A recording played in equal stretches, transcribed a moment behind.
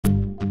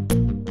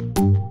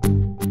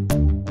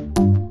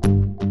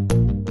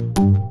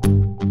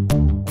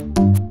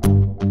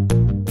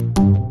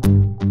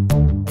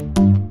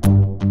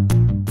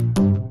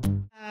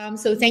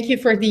So thank you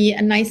for the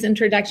nice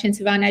introduction,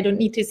 Sivan. I don't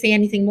need to say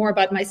anything more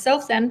about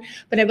myself then,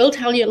 but I will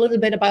tell you a little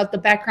bit about the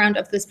background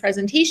of this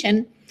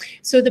presentation.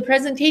 So the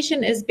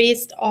presentation is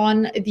based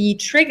on the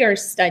TRIGGER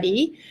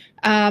study.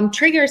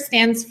 TRIGGER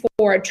stands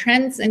for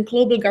Trends in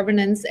Global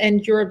Governance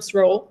and Europe's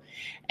Role.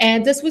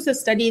 And this was a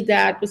study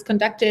that was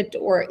conducted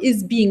or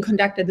is being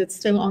conducted. It's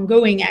still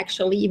ongoing,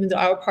 actually, even though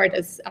our part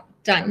is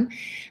done.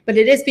 But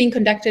it is being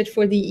conducted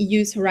for the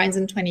EU's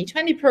Horizon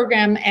 2020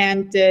 program,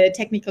 and the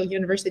Technical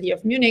University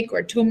of Munich,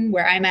 or TUM,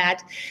 where I'm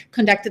at,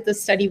 conducted the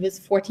study with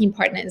 14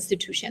 partner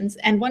institutions.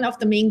 And one of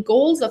the main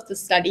goals of the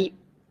study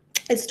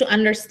is to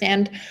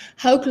understand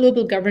how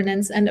global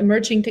governance and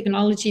emerging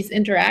technologies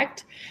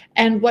interact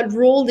and what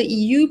role the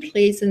EU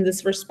plays in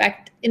this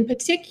respect, in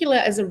particular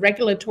as a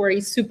regulatory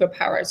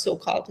superpower,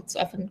 so-called. It's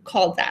often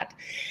called that.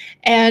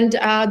 And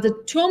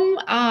the TUM,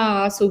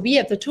 so we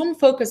at the TUM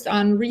focused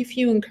on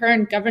reviewing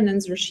current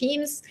governance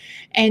regimes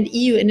and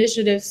EU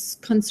initiatives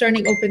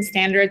concerning open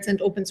standards and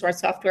open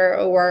source software,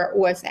 or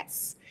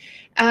OSS.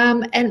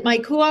 And my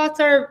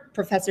co-author,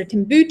 Professor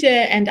Tim Bute,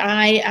 and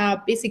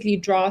I basically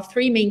draw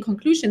three main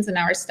conclusions in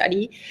our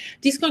study.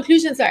 These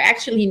conclusions are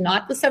actually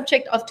not the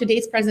subject of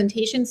today's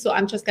presentation, so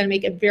I'm just going to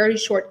make a very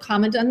short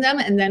comment on them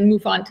and then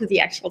move on to the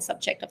actual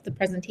subject of the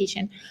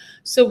presentation.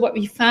 So what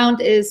we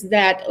found is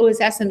that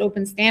OSS and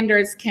open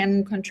standards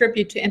can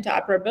contribute to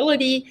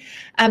interoperability,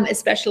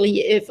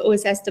 especially if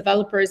OSS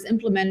developers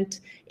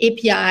implement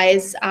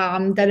APIs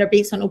that are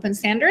based on open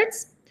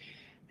standards.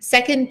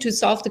 Second, to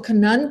solve the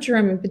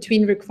conundrum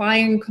between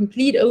requiring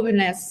complete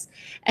openness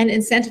and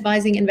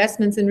incentivizing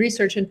investments in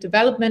research and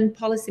development,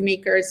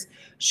 policymakers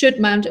should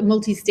mount a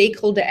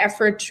multi-stakeholder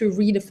effort to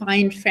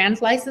redefine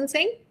FANT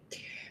licensing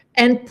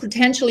and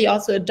potentially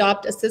also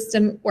adopt a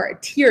system, or a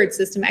tiered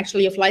system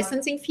actually, of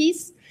licensing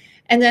fees.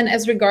 And then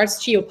as regards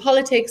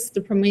geopolitics,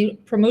 the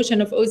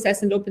promotion of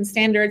OSS and open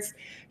standards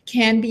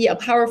can be a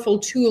powerful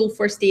tool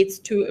for states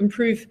to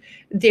improve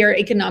their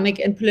economic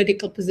and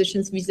political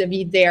positions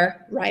vis-a-vis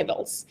their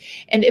rivals.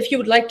 And if you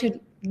would like to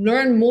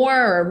learn more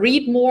or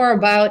read more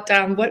about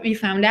what we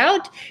found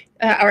out,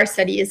 our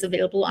study is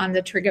available on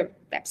the TRIGGER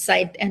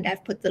website, and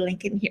I've put the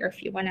link in here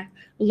if you want to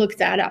look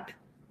that up.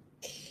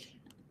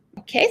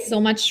 Okay, so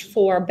much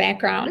for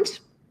background.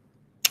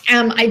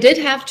 I did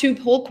have two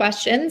poll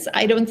questions.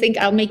 I don't think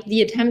I'll make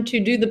the attempt to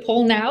do the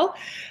poll now,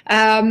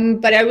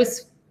 but I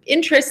was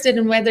interested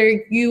in whether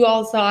you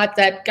all thought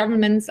that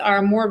governments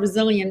are more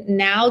resilient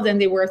now than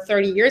they were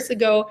 30 years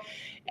ago,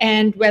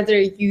 and whether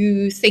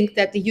you think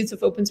that the use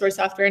of open source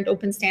software and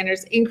open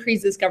standards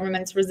increases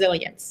governments'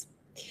 resilience.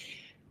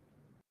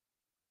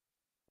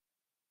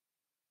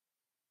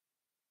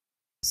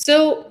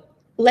 So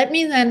let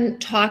me then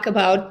talk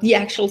about the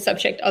actual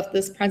subject of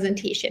this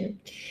presentation.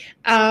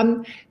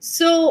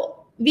 So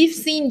we've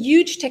seen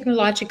huge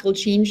technological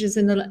changes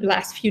in the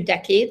last few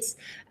decades,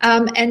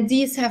 and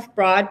these have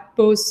brought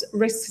both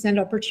risks and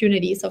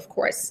opportunities, of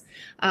course.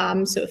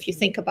 So if you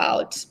think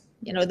about,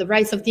 the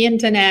rise of the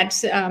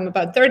internet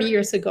about 30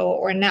 years ago,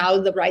 or now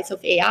the rise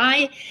of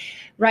AI,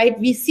 right?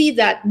 We see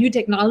that new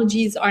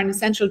technologies are an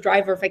essential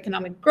driver of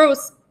economic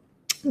growth,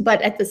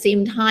 but at the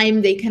same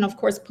time, they can, of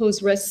course,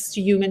 pose risks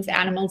to humans,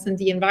 animals, and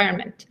the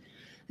environment.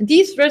 And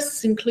these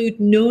risks include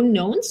known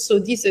knowns, so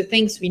these are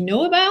things we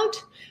know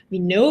about. We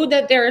know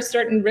that there are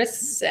certain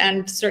risks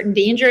and certain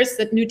dangers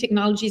that new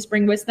technologies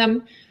bring with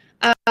them.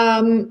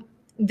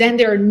 Then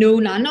there are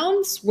known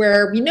unknowns,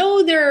 where we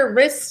know there are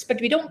risks, but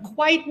we don't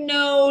quite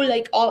know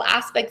like all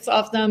aspects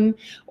of them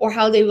or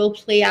how they will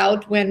play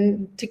out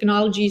when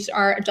technologies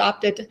are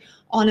adopted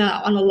on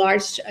a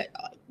large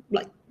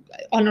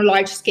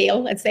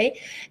scale, let's say.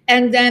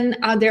 And then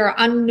there are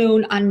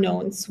unknown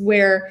unknowns,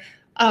 where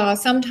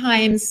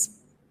sometimes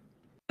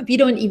we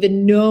don't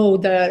even know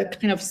the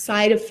kind of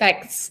side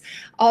effects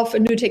of a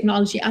new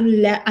technology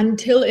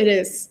until it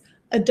is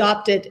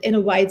adopted in a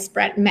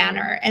widespread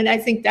manner. And I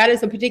think that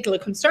is a particular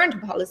concern to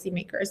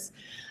policymakers.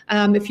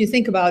 If you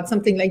think about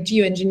something like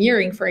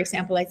geoengineering, for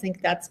example, I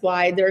think that's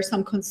why there are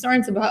some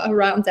concerns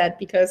around that,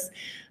 because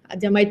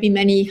there might be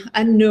many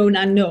unknown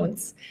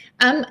unknowns.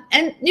 And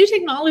new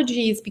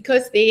technologies,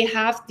 because they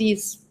have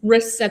these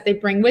risks that they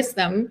bring with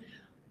them,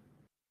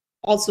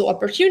 also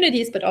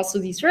opportunities, but also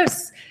these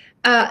risks,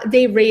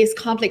 they raise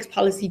complex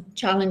policy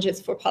challenges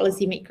for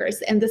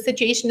policymakers. And the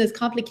situation is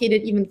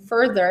complicated even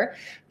further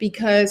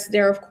because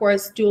there are, of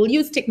course,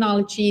 dual-use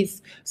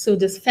technologies. So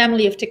this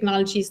family of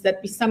technologies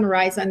that we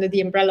summarize under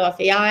the umbrella of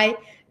AI,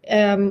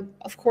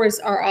 of course,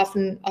 are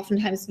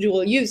oftentimes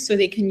dual-use. So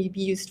they can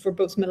be used for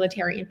both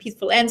military and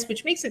peaceful ends,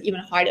 which makes it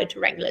even harder to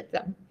regulate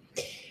them.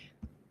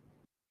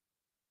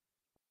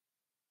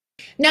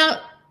 Now,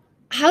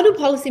 how do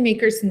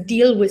policymakers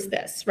deal with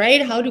this,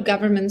 right? How do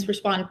governments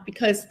respond?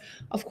 Because,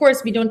 of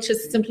course, we don't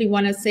just simply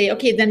want to say,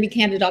 okay, then we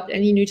can't adopt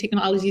any new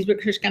technologies.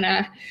 We're just going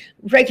to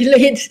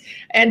regulate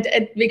and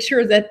make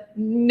sure that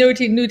no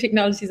new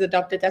technology is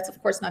adopted. That's,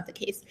 of course, not the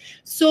case.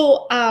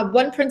 So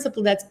one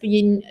principle that's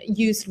being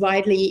used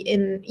widely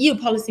in EU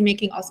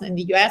policymaking, also in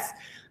the US,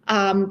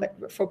 but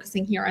we're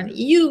focusing here on the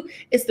EU,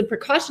 is the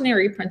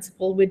precautionary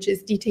principle, which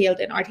is detailed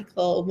in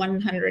Article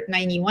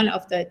 191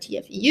 of the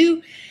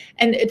TFEU.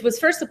 And it was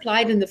first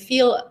applied in the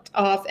field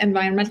of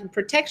environmental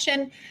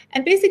protection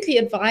and basically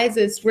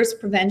advises risk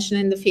prevention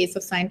in the face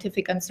of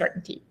scientific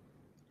uncertainty.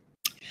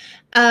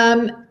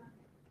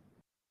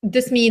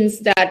 This means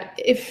that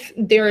if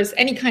there is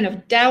any kind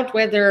of doubt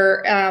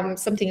whether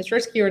something is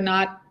risky or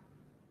not,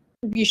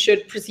 we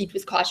should proceed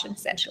with caution,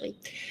 essentially.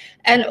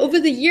 And over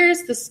the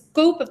years, the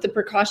scope of the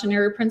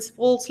precautionary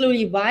principle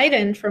slowly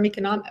widened from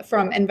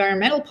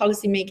environmental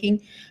policymaking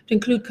to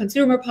include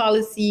consumer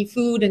policy,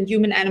 food, and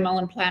human, animal,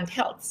 and plant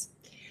health.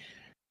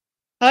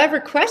 However,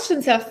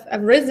 questions have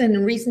arisen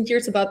in recent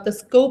years about the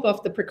scope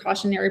of the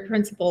precautionary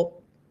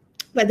principle,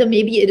 whether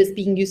maybe it is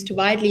being used too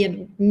widely,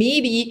 and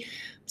maybe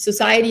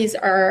societies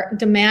are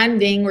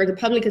demanding, or the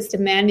public is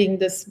demanding,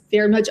 this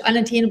very much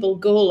unattainable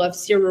goal of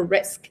zero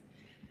risk.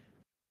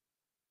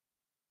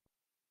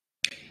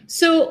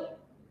 So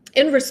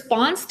in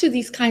response to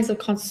these kinds of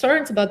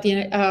concerns about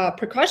the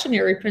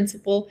precautionary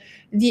principle,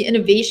 the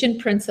innovation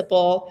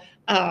principle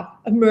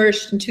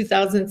emerged in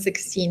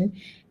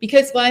 2016.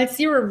 Because while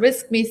zero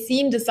risk may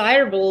seem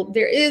desirable,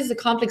 there is a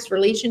complex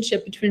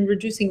relationship between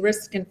reducing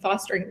risk and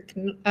fostering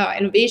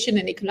innovation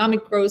and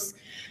economic growth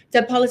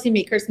that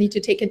policymakers need to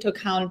take into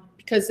account.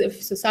 Because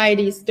if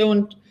societies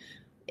don't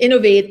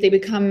innovate, they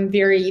become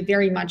very,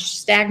 very much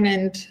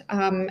stagnant,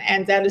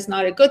 and that is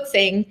not a good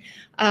thing.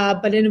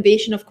 But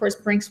innovation, of course,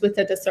 brings with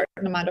it a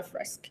certain amount of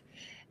risk.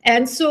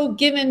 And so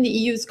given the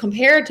EU's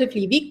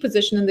comparatively weak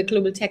position in the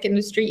global tech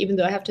industry, even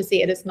though I have to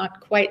say it is not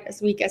quite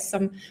as weak as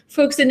some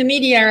folks in the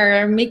media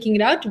are making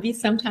it out to be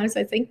sometimes,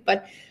 I think,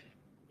 but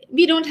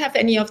we don't have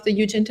any of the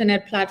huge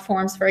internet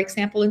platforms, for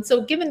example. And so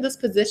given this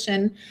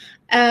position,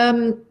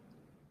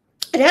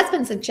 it has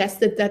been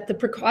suggested that the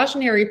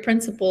precautionary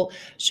principle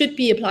should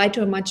be applied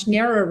to a much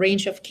narrower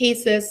range of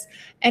cases,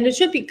 and it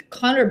should be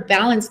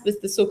counterbalanced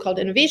with the so-called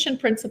innovation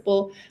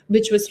principle,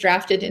 which was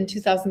drafted in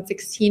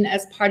 2016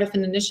 as part of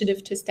an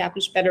initiative to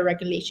establish better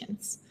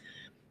regulations.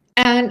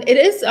 And it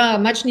is a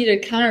much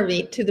needed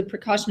counterweight to the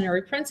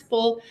precautionary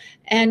principle,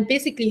 and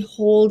basically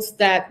holds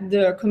that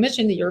the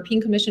Commission, the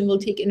European Commission, will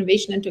take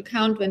innovation into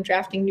account when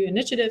drafting new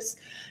initiatives.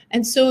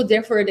 And so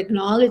therefore it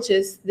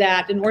acknowledges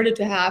that in order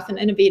to have an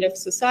innovative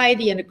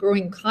society and a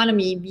growing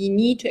economy, we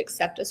need to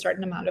accept a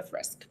certain amount of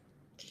risk.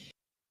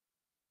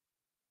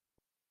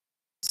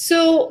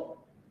 So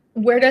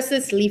where does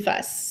this leave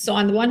us? So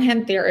on the one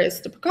hand, there is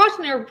the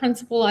precautionary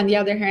principle. On the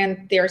other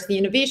hand, there's the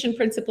innovation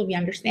principle. We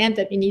understand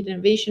that we need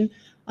innovation.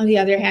 On the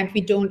other hand,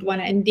 we don't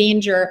want to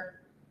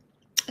endanger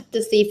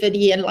the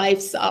safety and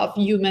lives of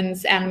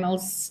humans,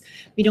 animals.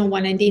 We don't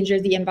want to endanger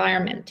the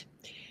environment.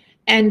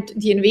 And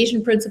the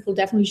innovation principle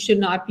definitely should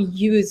not be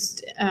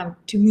used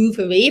to move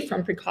away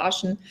from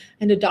precaution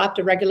and adopt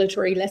a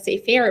regulatory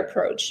laissez-faire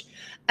approach.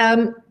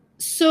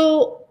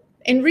 So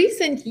in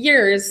recent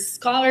years,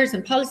 scholars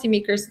and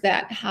policymakers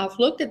that have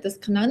looked at this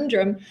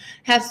conundrum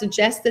have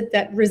suggested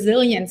that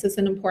resilience is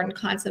an important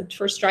concept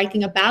for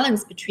striking a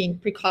balance between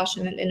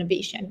precaution and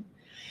innovation.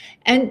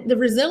 And the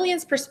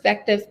resilience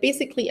perspective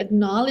basically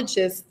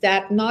acknowledges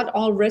that not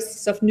all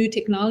risks of new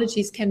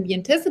technologies can be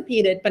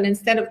anticipated, but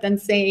instead of then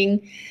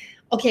saying,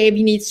 okay,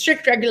 we need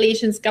strict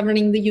regulations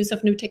governing the use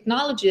of new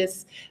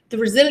technologies, the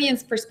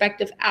resilience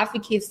perspective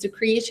advocates the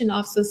creation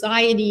of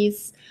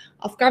societies,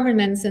 of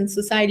governments and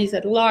societies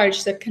at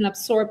large that can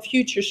absorb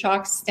future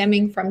shocks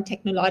stemming from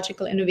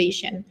technological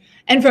innovation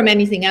and from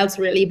anything else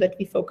really, but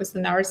we focus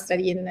in our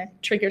study, in the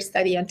trigger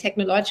study, on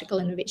technological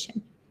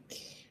innovation.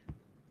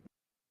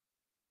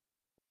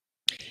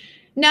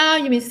 Now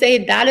you may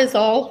say that is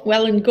all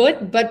well and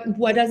good, but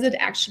what does it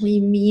actually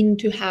mean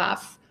to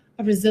have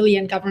a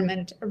resilient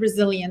government, a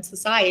resilient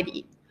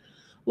society?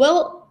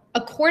 Well,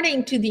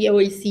 according to the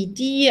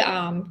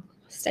OECD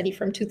study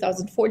from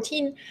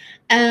 2014,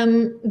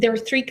 there are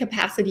three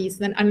capacities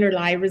that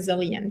underlie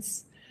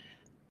resilience: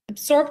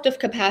 absorptive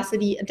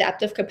capacity,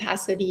 adaptive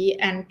capacity,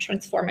 and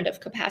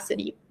transformative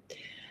capacity.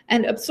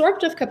 And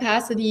absorptive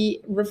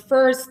capacity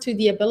refers to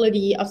the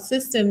ability of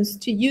systems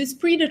to use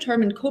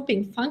predetermined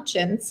coping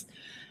functions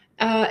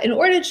in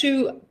order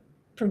to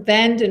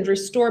prevent and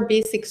restore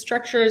basic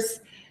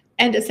structures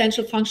and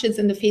essential functions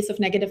in the face of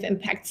negative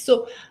impacts.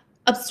 So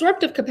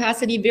absorptive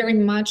capacity very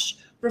much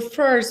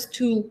refers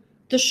to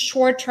the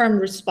short-term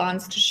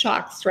response to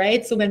shocks,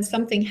 right? So when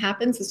something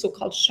happens, a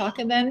so-called shock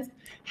event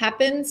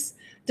happens,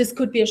 this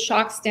could be a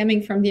shock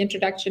stemming from the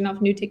introduction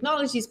of new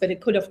technologies, but it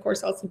could, of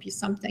course, also be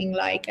something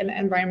like an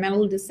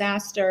environmental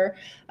disaster,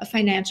 a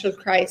financial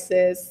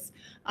crisis,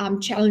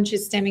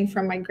 challenges stemming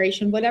from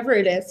migration, whatever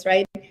it is,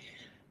 right?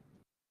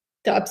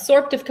 The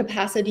absorptive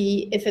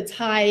capacity, if it's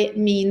high,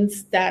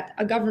 means that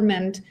a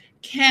government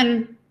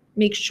can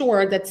make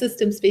sure that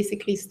systems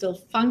basically still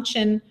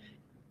function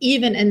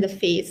even in the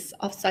face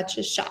of such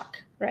a shock,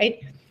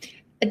 right?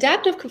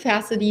 Adaptive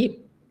capacity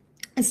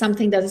is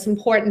something that is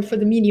important for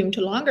the medium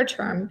to longer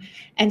term,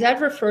 and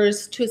that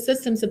refers to a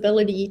system's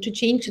ability to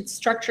change its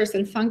structures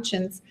and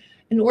functions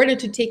in order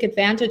to take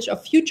advantage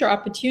of future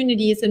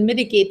opportunities and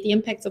mitigate the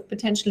impacts of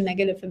potential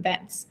negative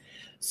events.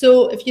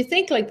 So if you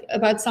think like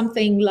about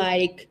something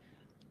like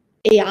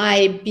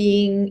AI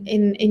being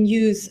in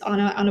use on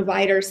a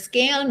wider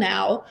scale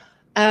now,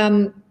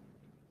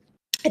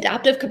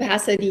 adaptive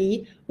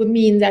capacity would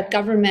mean that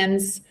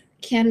governments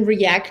can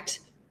react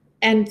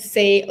and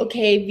say,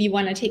 okay, we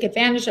want to take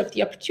advantage of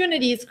the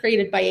opportunities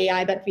created by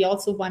AI, but we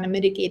also want to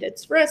mitigate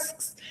its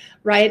risks,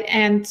 right?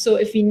 And so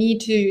if we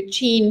need to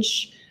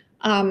change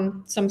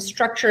some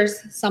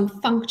structures, some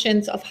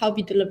functions of how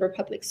we deliver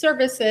public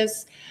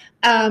services,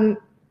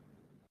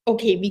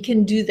 okay, we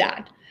can do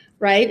that,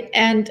 right?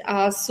 And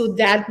so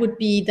that would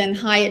be then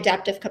high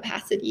adaptive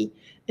capacity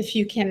if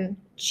you can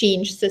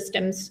change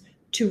systems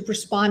to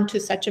respond to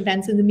such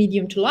events in the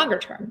medium to longer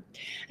term.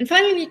 And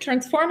finally,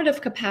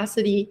 transformative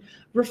capacity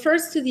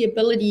refers to the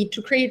ability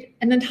to create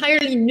an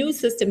entirely new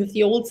system if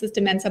the old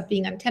system ends up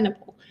being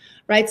untenable,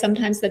 right?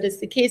 Sometimes that is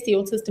the case. The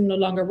old system no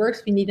longer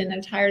works. We need an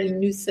entirely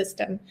new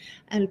system.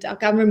 And a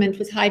government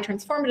with high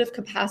transformative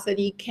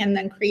capacity can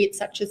then create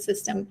such a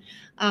system.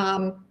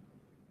 And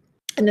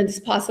then it's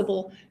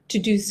possible to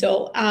do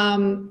so.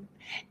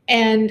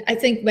 And I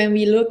think when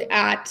we look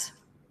at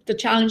the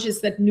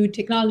challenges that new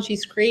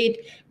technologies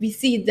create, we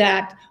see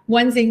that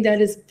one thing that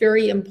is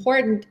very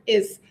important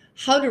is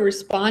how to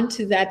respond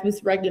to that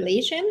with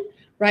regulation,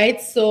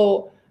 right?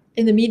 So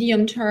in the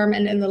medium term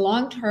and in the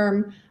long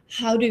term,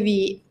 how do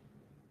we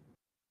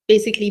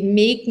basically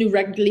make new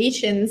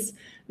regulations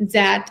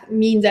that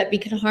mean that we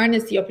can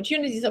harness the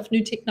opportunities of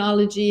new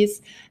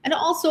technologies, and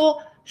also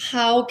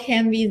how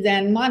can we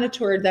then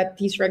monitor that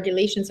these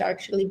regulations are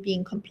actually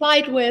being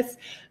complied with?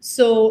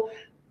 So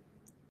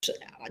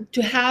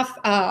to have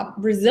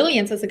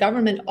resilience as a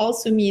government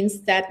also means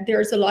that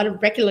there's a lot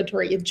of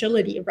regulatory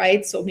agility,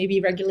 right? So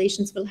maybe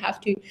regulations will have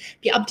to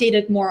be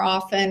updated more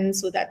often.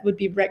 So that would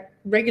be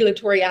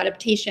regulatory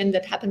adaptation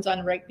that happens on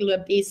a regular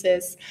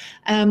basis.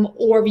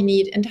 Or we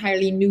need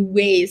entirely new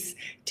ways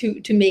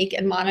to make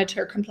and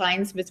monitor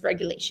compliance with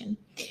regulation.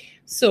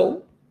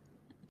 So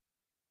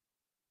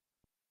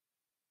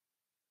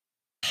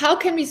how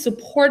can we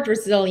support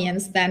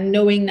resilience then,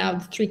 knowing now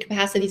the three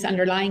capacities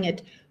underlying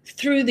it,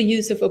 through the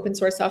use of open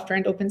source software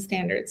and open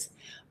standards?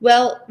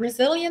 Well,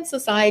 resilient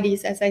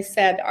societies, as I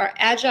said, are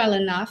agile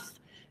enough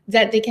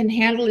that they can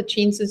handle the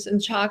changes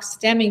and shocks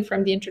stemming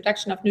from the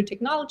introduction of new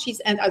technologies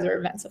and other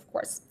events, of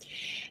course.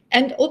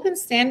 And open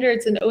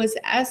standards and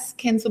OSS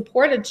can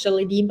support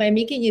agility by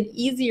making it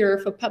easier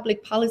for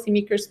public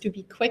policymakers to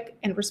be quick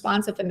and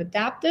responsive and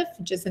adaptive,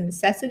 which is a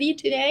necessity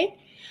today.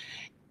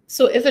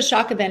 So if a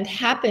shock event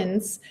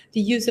happens, the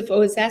use of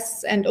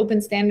OSS and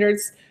open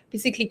standards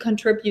basically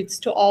contributes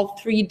to all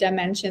three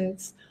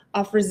dimensions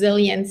of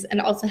resilience, and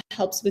also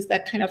helps with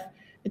that kind of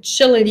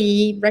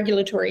agility,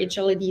 regulatory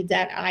agility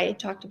that I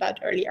talked about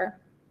earlier.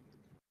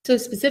 So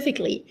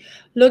specifically,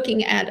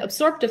 looking at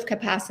absorptive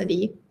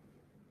capacity,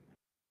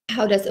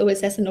 how do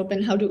OSS and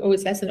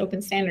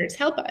open standards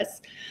help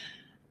us?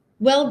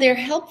 Well, they're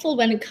helpful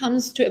when it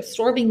comes to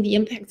absorbing the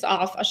impacts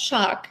of a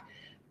shock,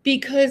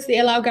 because they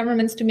allow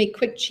governments to make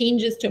quick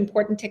changes to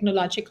important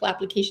technological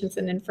applications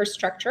and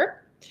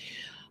infrastructure.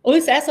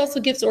 OSS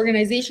also gives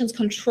organizations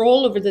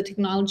control over the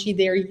technology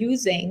they're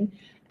using,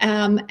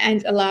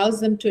 and allows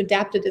them to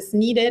adapt it as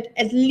needed,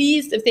 at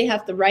least if they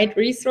have the right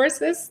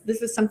resources.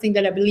 This is something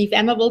that I believe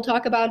Emma will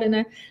talk about in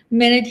a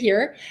minute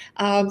here.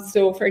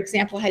 So for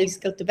example, highly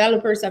skilled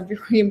developers are a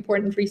very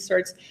important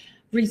resource.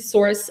 But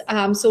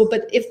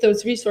if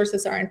those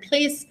resources are in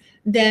place,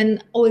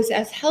 then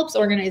OSS helps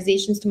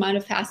organizations to mount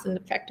a fast and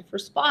effective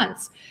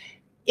response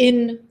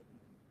in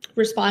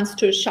response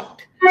to a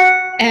shock.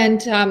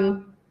 And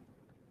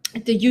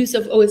the use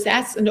of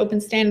OSS and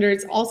open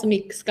standards also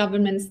makes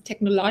government's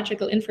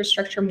technological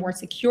infrastructure more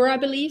secure, I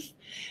believe.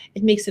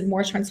 It makes it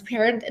more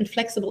transparent and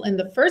flexible in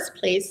the first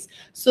place.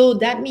 So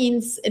that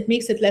means it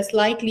makes it less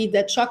likely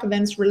that shock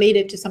events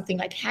related to something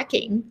like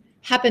hacking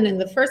happen in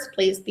the first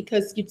place,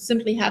 because you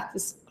simply have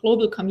this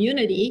global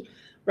community,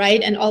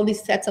 right, and all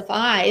these sets of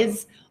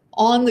eyes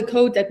on the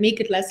code that make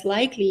it less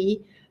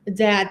likely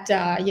that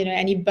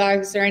any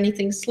bugs or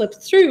anything slip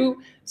through.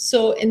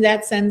 So in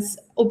that sense,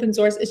 open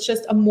source is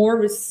just a more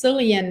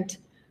resilient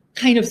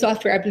kind of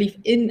software, I believe,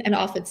 in and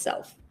of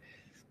itself.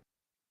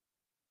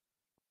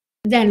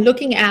 Then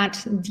looking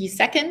at the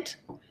second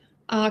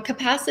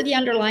capacity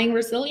underlying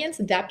resilience,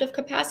 adaptive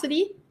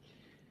capacity.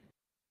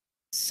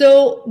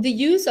 So the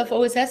use of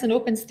OSS and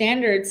open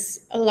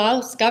standards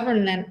allows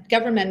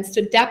governments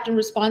to adapt in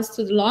response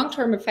to the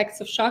long-term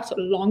effects of shocks,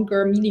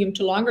 or medium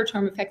to longer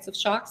term effects of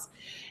shocks,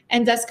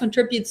 and thus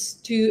contributes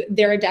to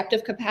their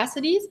adaptive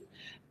capacities,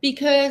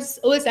 because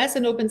OSS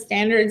and open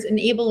standards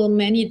enable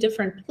many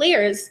different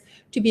players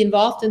to be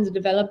involved in the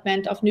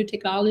development of new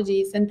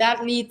technologies, and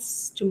that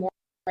leads to more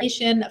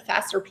innovation, a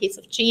faster pace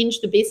of change.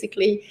 To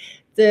basically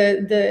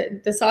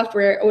the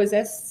software,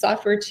 OSS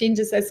software,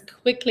 changes as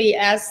quickly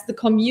as the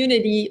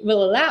community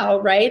will allow,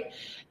 right?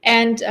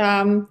 And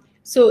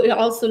so it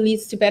also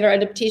leads to better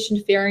adaptation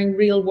to varying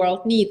real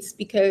world needs,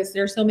 because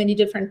there are so many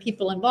different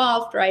people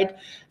involved, right?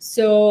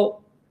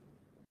 So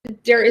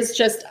there is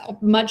just a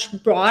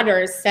much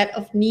broader set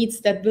of needs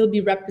that will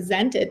be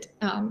represented,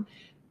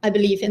 I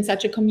believe, in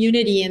such a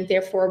community, and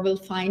therefore will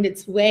find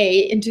its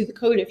way into the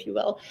code, if you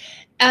will.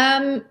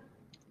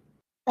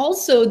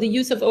 Also, the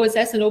use of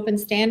OSS and open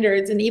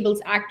standards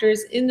enables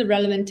actors in the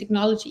relevant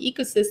technology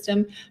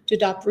ecosystem to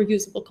adopt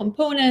reusable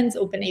components,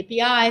 open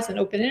APIs, and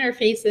open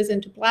interfaces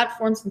into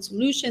platforms and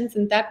solutions,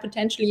 and that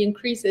potentially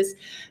increases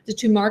the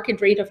to-market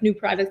rate of new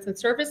products and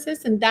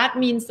services. And that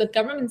means that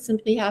governments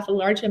simply have a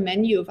larger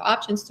menu of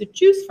options to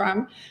choose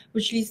from,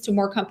 which leads to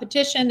more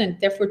competition and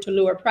therefore to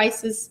lower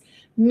prices,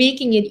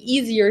 making it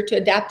easier to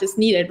adapt as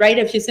needed, right?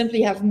 If you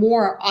simply have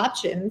more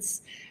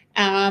options,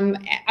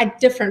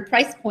 at different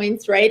price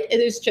points, right? It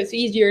is just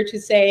easier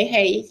to say,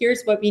 hey,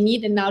 here's what we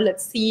need, and now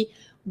let's see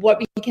what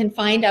we can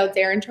find out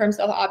there in terms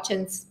of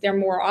options. There are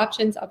more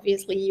options,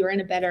 obviously you're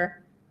in a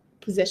better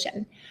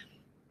position.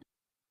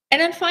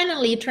 And then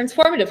finally,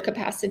 transformative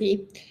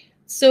capacity.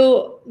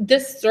 So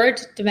this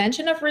third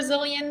dimension of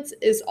resilience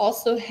is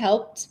also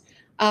helped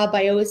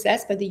by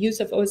OSS, by the use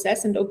of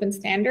OSS and open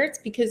standards,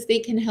 because they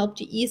can help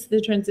to ease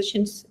the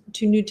transitions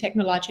to new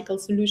technological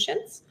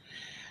solutions.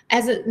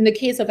 As in the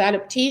case of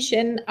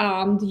adaptation,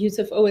 the use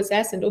of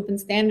OSS and open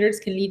standards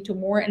can lead to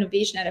more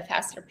innovation at a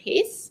faster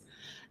pace.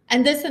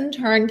 And this in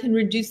turn can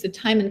reduce the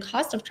time and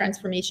cost of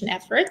transformation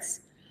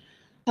efforts.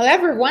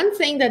 However, one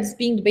thing that is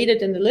being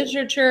debated in the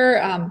literature,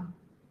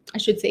 I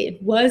should say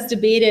it was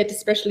debated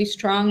especially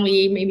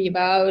strongly maybe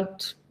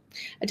about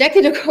a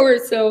decade ago or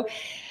so,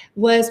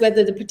 was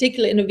whether the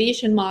particular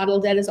innovation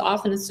model that is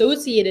often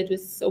associated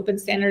with open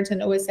standards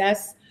and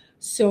OSS,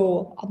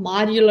 so a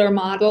modular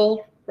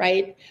model,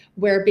 right,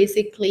 where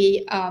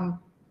basically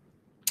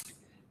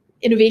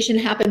innovation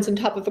happens on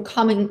top of a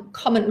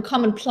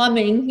common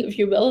plumbing, if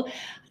you will,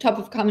 top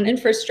of common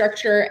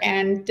infrastructure,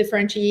 and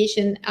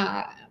differentiation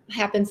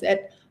happens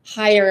at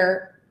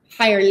higher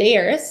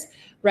layers,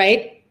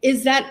 right?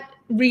 Is that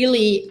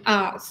really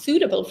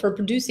suitable for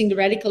producing the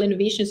radical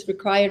innovations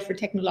required for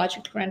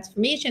technological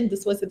transformation?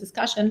 This was a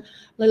discussion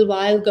a little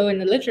while ago in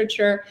the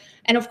literature.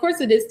 And of course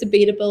it is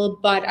debatable,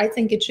 but I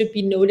think it should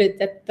be noted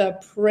that the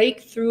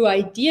breakthrough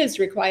ideas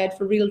required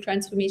for real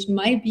transformation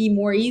might be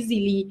more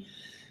easily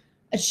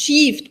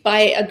achieved by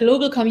a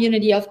global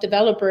community of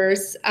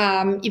developers,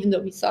 even though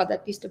we saw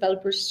that these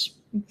developers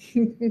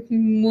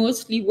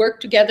mostly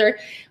work together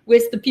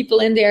with the people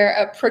in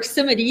their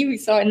proximity. We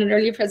saw in an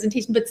earlier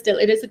presentation, but still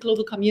it is a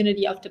global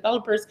community of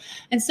developers.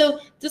 And so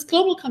this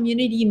global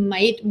community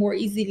might more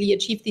easily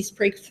achieve these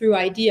breakthrough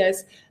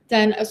ideas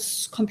than a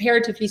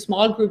comparatively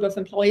small group of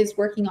employees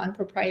working on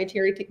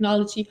proprietary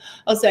technology.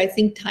 Also, I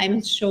think time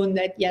has shown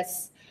that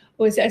yes,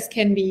 OSS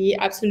can be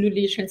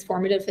absolutely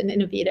transformative and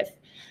innovative.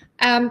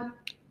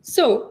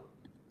 So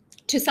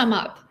to sum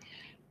up,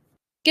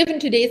 given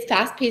today's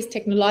fast-paced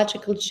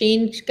technological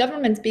change,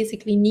 governments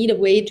basically need a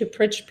way to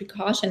bridge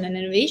precaution and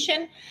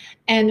innovation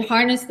and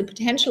harness the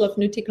potential of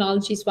new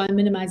technologies while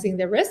minimizing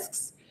their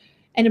risks.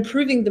 And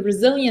improving the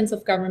resilience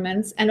of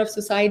governments and of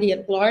society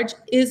at large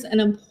is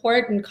an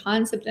important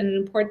concept and an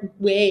important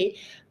way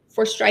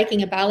for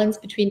striking a balance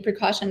between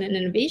precaution and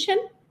innovation.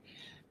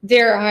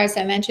 There are, as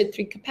I mentioned,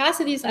 3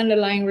 capacities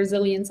underlying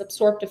resilience: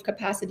 absorptive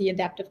capacity,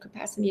 adaptive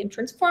capacity, and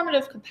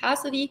transformative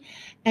capacity.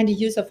 And the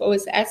use of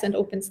OSS and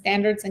open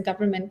standards and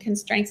government can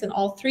strengthen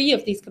all 3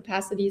 of these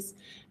capacities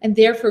and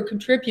therefore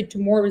contribute to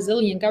more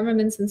resilient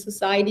governments and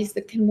societies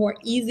that can more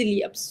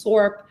easily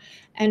absorb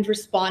and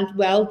respond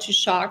well to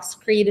shocks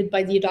created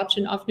by the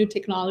adoption of new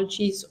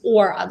technologies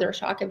or other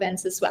shock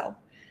events as well.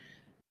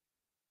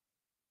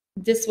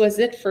 This was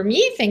it for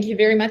me. Thank you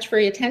very much for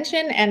your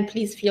attention, and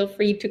please feel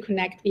free to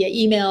connect via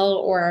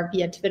email or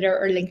via Twitter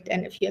or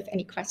LinkedIn if you have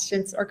any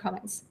questions or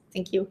comments.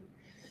 Thank you.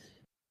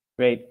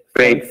 Great.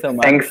 Thanks so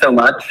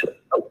much.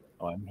 Oh,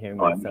 I'm hearing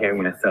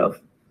myself.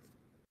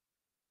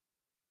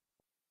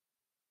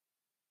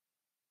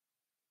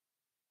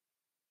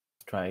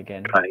 Let's try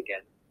again.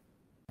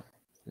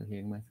 Still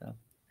hearing myself.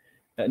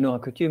 Nora,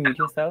 could you mute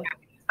yourself?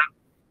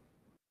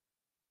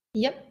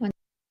 Yep.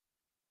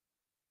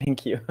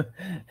 Thank you.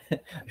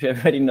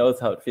 Everybody knows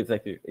how it feels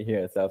like to hear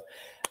itself.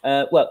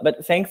 Well,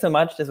 but thanks so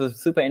much. This was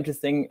super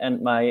interesting,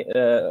 and my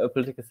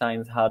political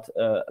science heart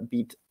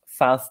beat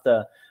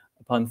faster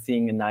upon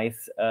seeing a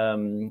nice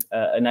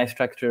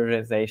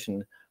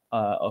structuralization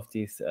of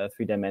these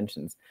 3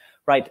 dimensions.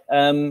 Right.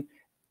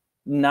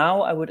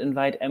 Now I would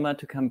invite Emma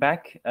to come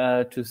back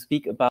to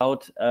speak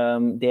about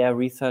their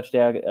research,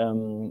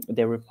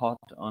 their report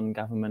on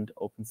government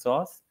open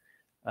source.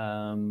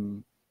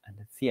 And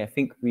let's see, I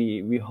think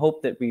we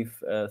hope that we've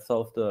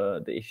solved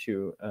the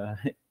issue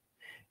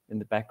in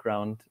the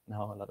background.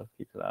 Now a lot of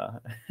people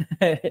are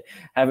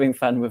having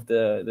fun with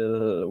the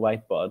little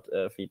whiteboard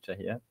feature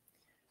here.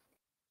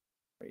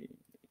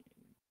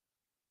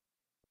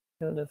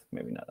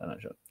 Maybe not, I'm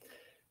not sure.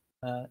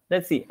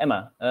 Let's see,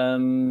 Emma,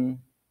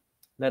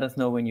 let us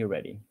know when you're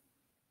ready.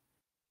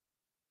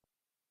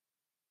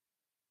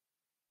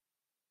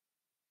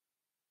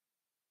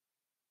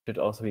 Should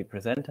also be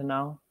presenter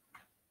now.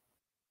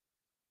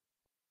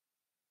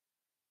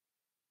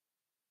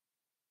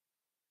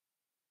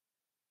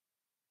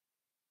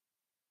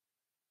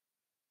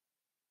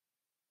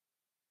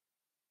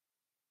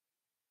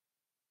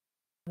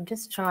 I'm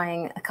just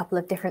trying a couple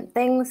of different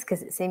things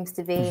because it seems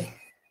to be,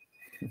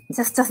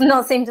 just does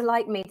not seem to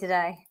like me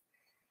today.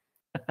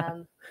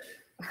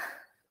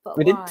 But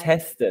we did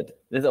test it.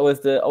 There's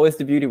always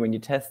the beauty when you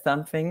test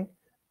something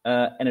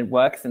and it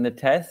works in the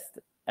test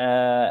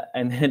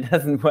and it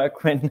doesn't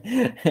work when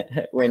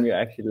you're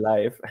actually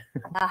live.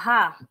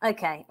 Aha.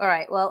 Okay. All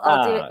right. Well,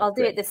 I'll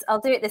do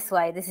it this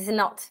way. This is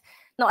not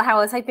how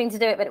I was hoping to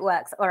do it, but it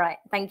works. All right.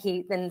 Thank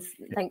you. Then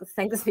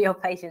thanks for your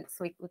patience.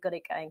 We've got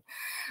it going.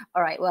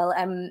 All right. Well,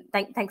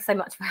 thanks so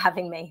much for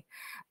having me.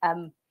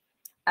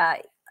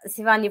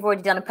 Sivan, you've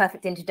already done a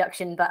perfect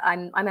introduction, but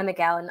I'm Emma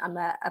Gawen. I'm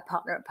a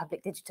partner at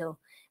Public Digital,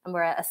 and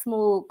we're a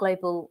small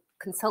global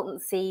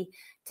consultancy,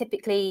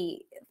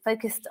 typically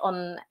focused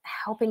on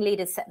helping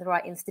leaders set the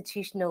right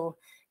institutional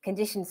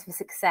conditions for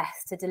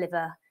success to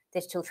deliver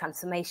digital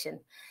transformation,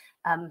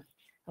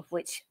 of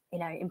which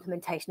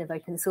implementation of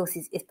open source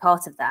is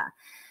part of that.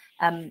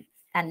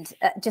 And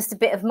just a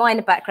bit of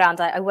minor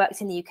background, I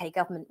worked in the UK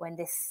government when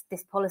this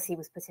policy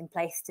was put in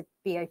place to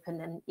be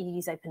open and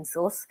use open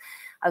source.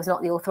 I was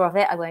not the author of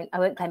it. I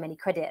won't claim any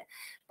credit,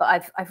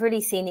 but I've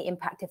really seen the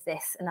impact of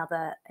this and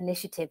other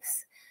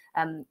initiatives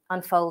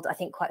unfold, I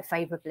think, quite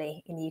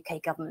favourably in the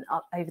UK government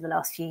over the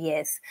last few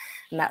years.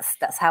 And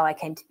that's how I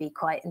came to be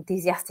quite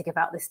enthusiastic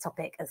about this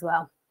topic as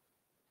well.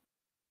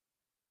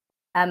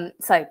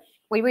 So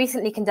we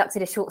recently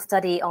conducted a short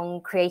study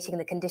on creating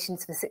the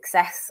conditions for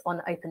success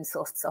on open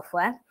source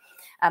software.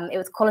 It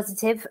was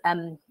qualitative,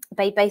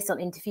 based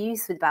on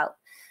interviews with about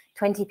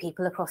 20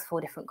 people across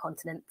 4 different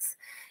continents,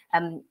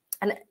 and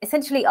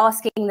essentially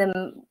asking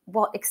them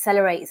what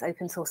accelerates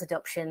open source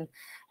adoption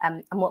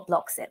and what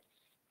blocks it.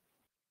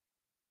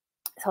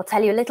 So I'll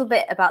tell you a little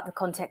bit about the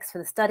context for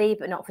the study,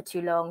 but not for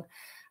too long,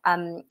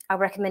 our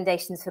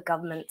recommendations for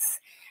governments,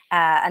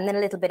 and then a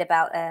little bit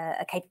about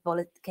a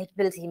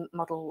capability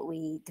model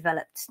we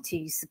developed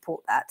to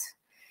support that.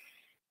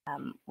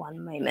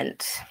 One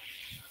moment.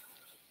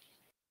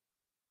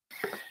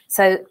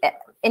 So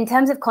in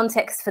terms of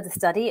context for the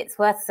study, it's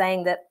worth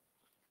saying that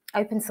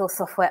open source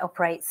software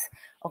operates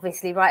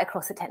obviously right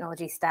across the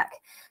technology stack,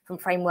 from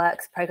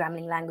frameworks,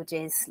 programming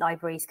languages,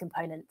 libraries,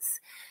 components.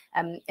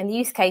 And the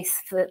use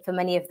case for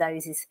many of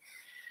those is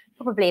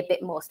probably a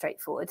bit more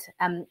straightforward.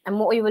 And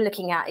what we were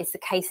looking at is the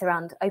case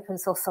around open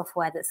source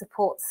software that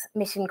supports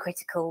mission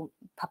critical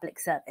public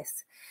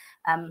service,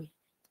 and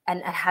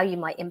how you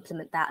might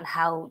implement that, and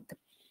how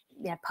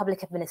the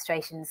public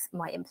administrations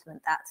might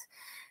implement that.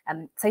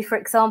 So, for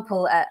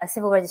example, a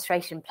civil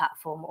registration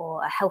platform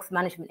or a health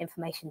management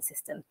information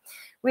system,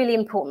 really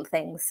important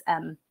things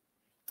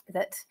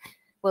that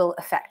will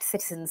affect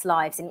citizens'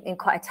 lives in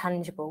quite a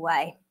tangible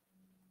way.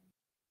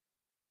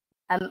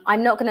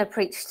 I'm not going to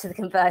preach to the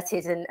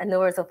converted, and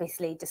Nora's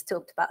obviously just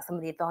talked about some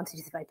of the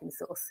advantages of open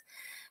source,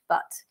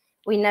 but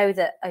we know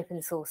that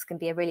open source can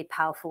be a really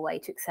powerful way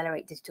to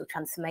accelerate digital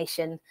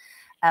transformation.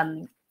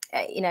 In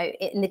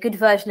the good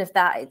version of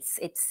that,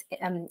 it's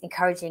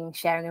encouraging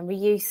sharing and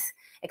reuse,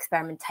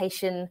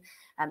 experimentation,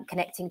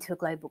 connecting to a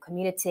global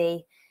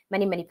community,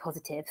 many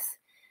positives.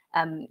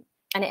 And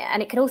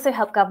it can also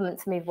help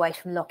governments move away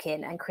from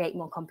lock-in and create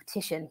more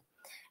competition,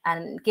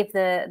 and give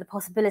the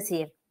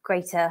possibility of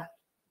greater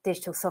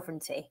digital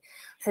sovereignty.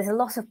 So there's a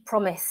lot of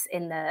promise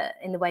in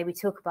the way we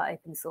talk about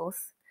open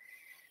source,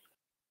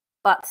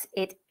 but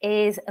it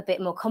is a bit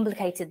more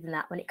complicated than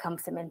that when it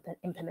comes to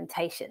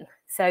implementation.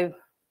 So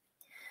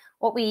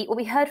what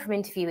we heard from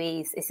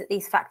interviewees is that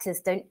these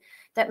factors don't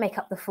make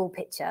up the full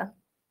picture,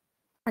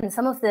 and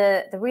some of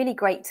the really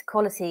great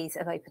qualities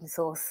of open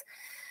source,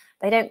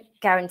 they don't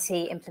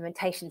guarantee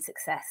implementation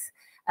success.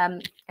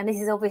 And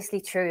this is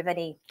obviously true of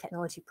any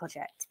technology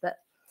project, but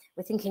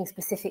we're thinking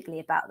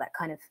specifically about that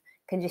kind of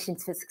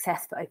conditions for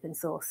success for open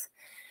source.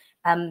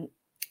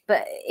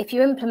 But if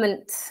you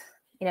implement,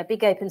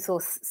 big open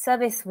source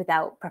service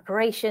without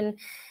preparation,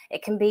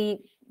 it can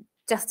be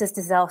just as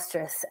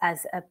disastrous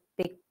as a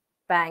big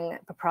bang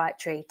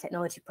proprietary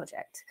technology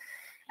project.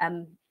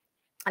 And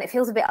it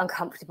feels a bit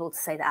uncomfortable to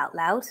say that out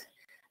loud.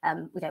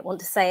 We don't want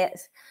to say it,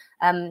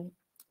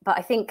 but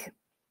I think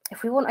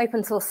if we want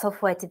open source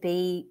software to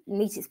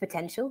meet its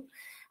potential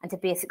and to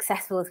be as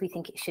successful as we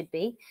think it should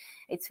be,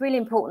 it's really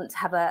important to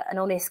have an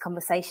honest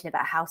conversation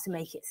about how to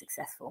make it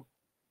successful.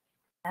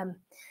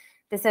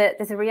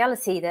 There's a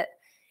reality that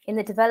in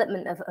the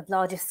development of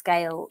larger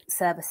scale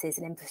services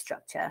and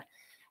infrastructure,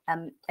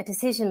 a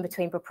decision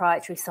between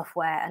proprietary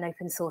software and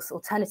open source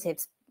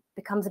alternatives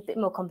becomes a bit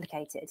more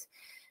complicated,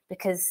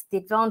 because the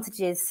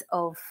advantages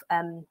of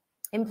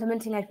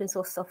implementing open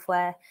source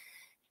software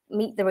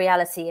meet the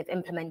reality of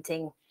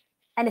implementing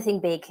anything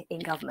big in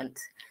government.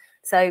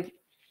 So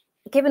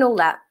given all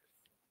that,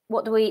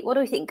 what do we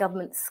think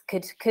governments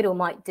could or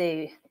might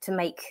do to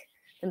make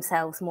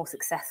themselves more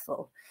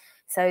successful?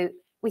 So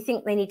we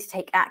think they need to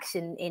take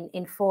action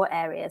in 4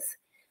 areas.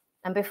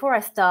 And before I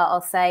start,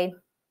 I'll say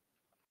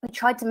we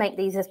tried to make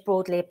these as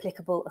broadly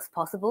applicable as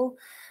possible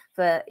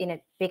for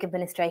big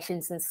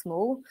administrations and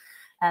small,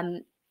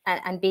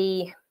 and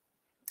be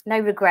no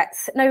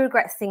regrets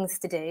things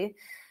to do,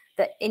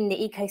 that in the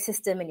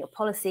ecosystem, in your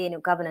policy, in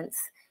your governance,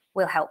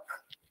 will help.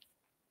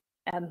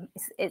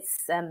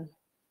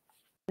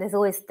 There's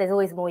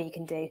always more you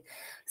can do.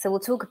 So we'll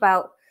talk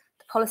about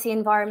the policy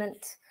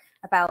environment,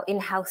 about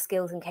in-house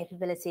skills and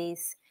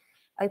capabilities,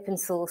 open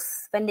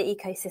source, vendor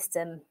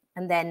ecosystem,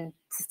 and then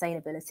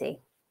sustainability.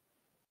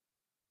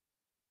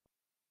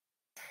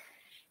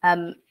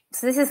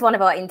 So this is one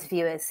of our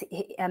interviewers.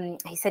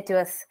 He said to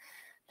us,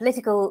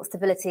 political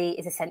stability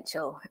is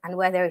essential, and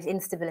where there is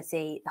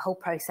instability, the whole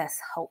process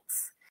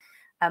halts.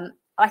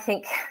 I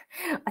think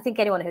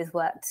anyone who's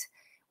worked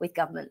with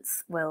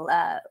governments will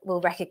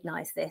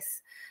recognise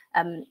this.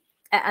 And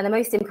the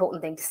most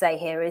important thing to say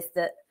here is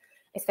that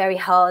it's very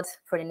hard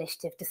for an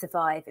initiative to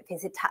survive if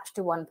it's attached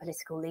to one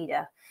political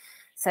leader.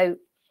 So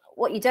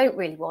what you don't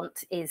really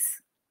want is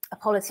a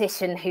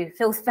politician who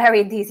feels very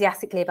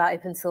enthusiastically about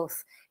open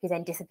source, who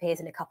then disappears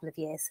in a couple of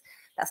years.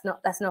 That's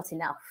not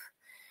enough.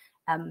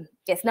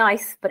 It's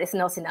nice, but it's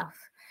not enough.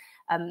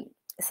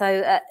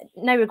 So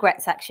no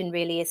regrets action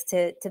really is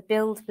to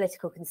build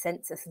political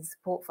consensus and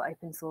support for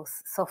open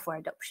source software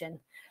adoption.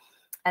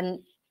 And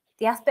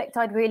the aspect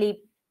I'd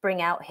really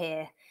bring out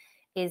here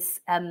is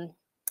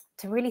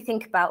to really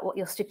think about what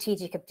your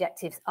strategic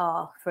objectives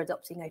are for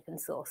adopting open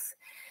source.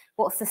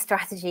 What's the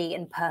strategy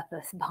and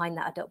purpose behind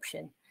that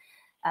adoption?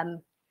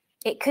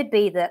 It could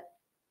be that,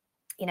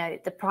 you know,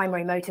 the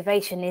primary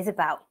motivation is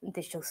about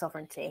digital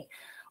sovereignty,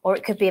 or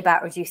it could be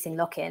about reducing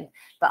lock-in.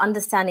 But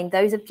understanding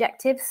those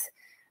objectives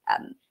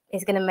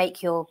is going to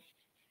make your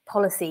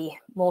policy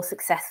more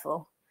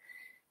successful.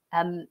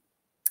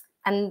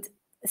 And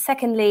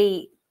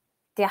secondly,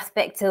 the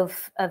aspect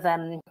of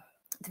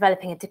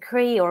developing a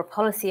decree or a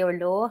policy or a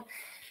law,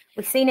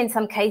 we've seen in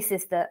some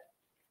cases that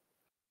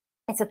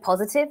it's a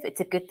positive, it's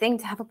a good thing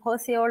to have a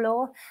policy or a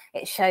law.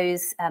 It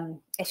shows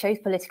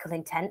political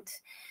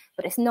intent,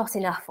 but it's not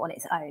enough on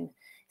its own.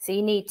 So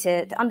you need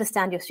to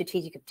understand your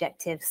strategic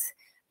objectives,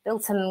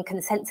 build some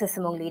consensus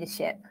among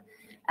leadership,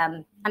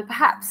 and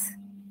perhaps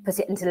put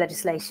it into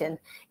legislation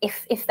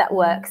if that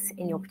works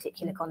in your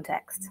particular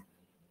context.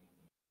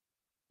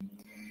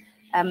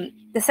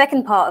 The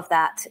second part of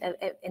that,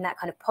 in that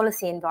kind of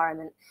policy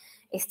environment,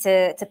 is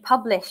to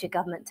publish a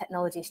government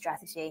technology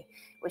strategy,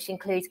 which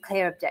includes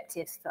clear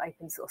objectives for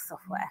open source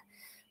software.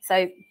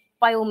 So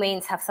by all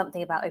means, have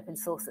something about open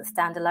source that's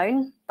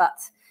standalone, but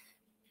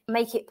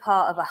make it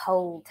part of a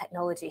whole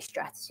technology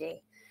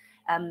strategy.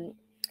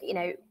 You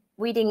know,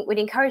 we'd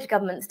encourage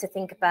governments to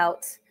think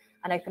about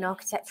an open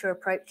architecture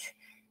approach,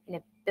 you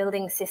know,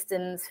 building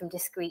systems from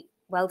discrete,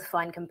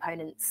 well-defined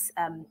components,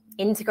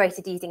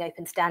 integrated using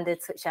open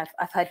standards, which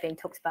I've heard being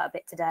talked about a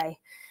bit today,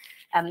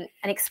 and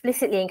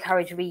explicitly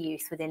encourage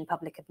reuse within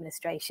public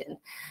administration.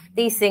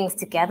 These things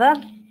together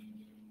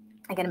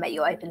are going to make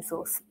your open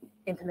source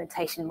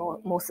implementation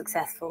more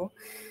successful.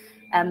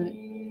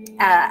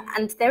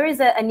 And there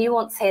is a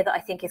nuance here that I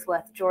think is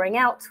worth drawing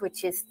out,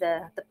 which is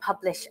the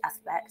publish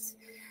aspect.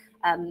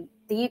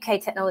 The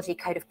UK Technology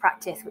Code of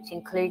Practice, which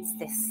includes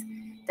this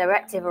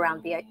directive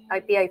around be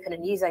open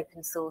and use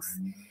open source,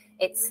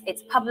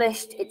 it's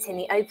published, it's in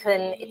the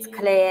open, it's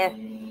clear,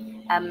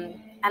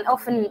 and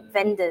often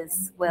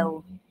vendors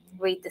will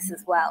read this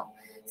as well.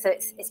 So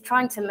it's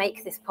trying to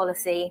make this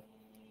policy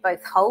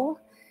both whole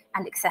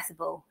and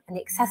accessible. And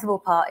the accessible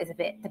part is the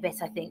bit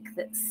I think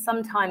that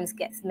sometimes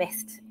gets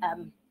missed.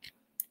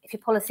 If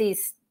your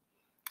policy's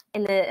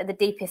in the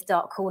deepest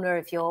dark corner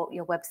of your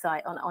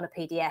website on a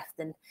PDF,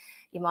 then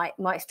you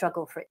might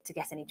struggle for it to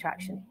get any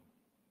traction.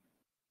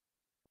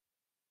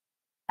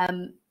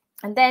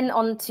 And then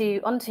onto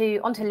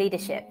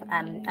leadership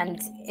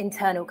and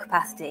internal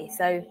capacity.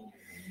 So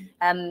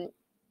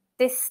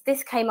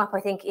this came up,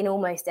 I think, in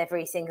almost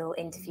every single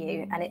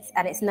interview,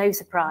 and it's no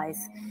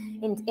surprise.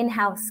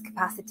 In-house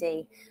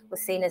capacity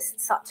was seen as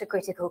such a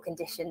critical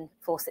condition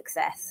for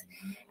success,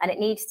 and it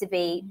needs to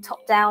be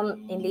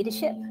top-down in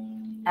leadership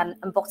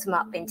and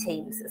bottom-up in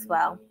teams as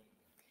well.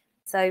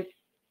 So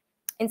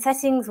in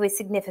settings with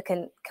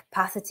significant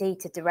capacity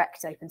to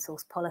direct open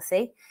source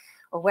policy,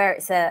 or where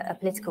it's a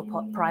political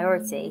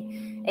priority,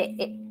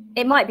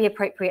 it might be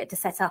appropriate to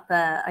set up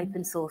an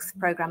open source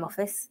program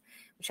office,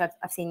 which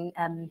I've seen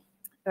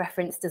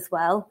referenced as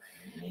well.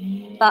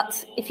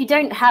 But if you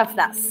don't have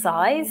that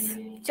size,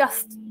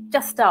 just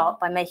start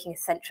by making a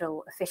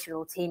central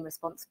official team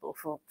responsible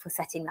for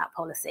setting that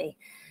policy.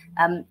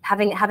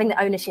 Having the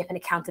ownership and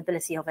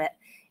accountability of it,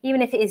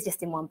 even if it is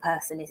just in one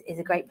person, is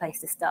a great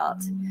place to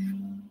start.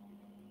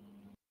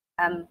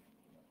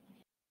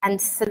 And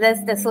so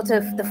there's the sort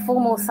of the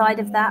formal side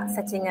of that,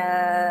 setting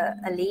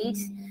a lead.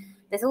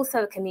 There's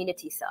also a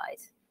community side.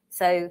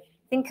 So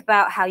think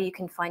about how you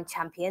can find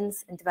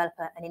champions and develop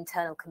an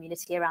internal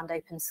community around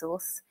open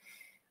source.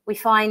 We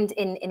find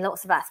in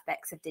lots of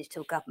aspects of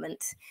digital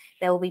government,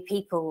 there will be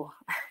people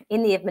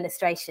in the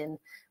administration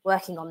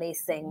working on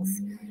these things,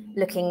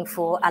 looking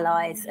for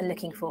allies and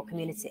looking for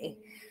community.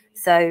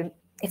 So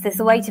if there's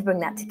a way to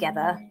bring that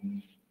together,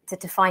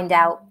 to find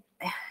out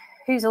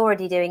who's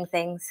already doing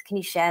things, can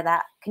you share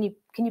that? Can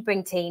you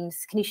bring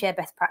teams? Can you share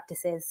best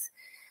practices?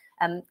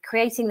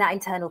 Creating that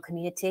internal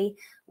community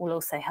will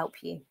also help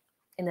you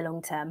in the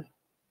long term.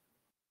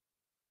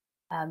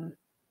 And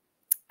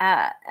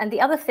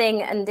the other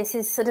thing, and this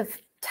is sort of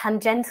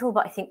tangential,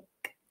 but I think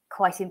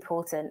quite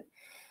important,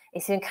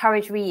 is to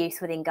encourage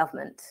reuse within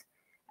government.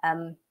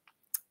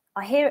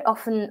 I hear it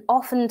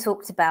often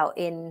talked about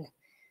in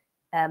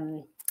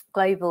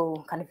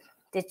global kind of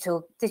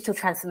digital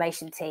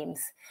transformation teams,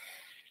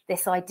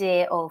 this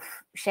idea of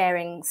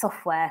sharing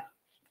software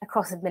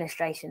across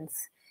administrations.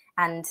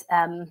 And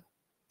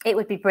it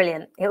would be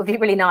brilliant. It would be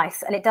really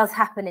nice. And it does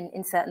happen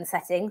in certain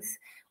settings.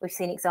 We've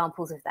seen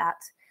examples of that.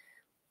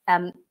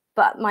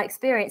 But my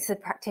experience as a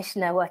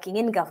practitioner working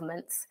in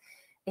governments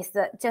is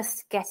that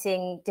just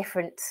getting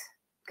different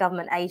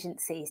government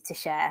agencies to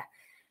share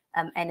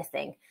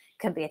anything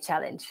can be a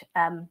challenge.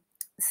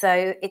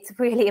 So it's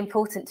really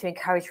important to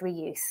encourage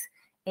reuse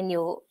in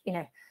your,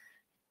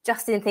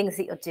 just in things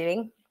that you're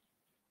doing.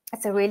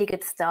 It's a really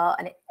good start,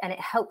 and it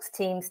helps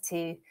teams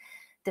to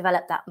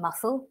develop that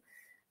muscle.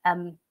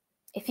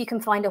 If you can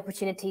find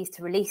opportunities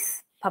to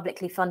release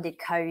publicly funded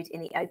code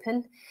in the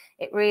open,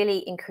 it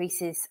really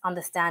increases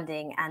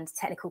understanding and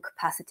technical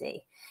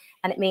capacity.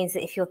 And it means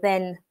that if you're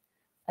then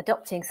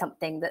adopting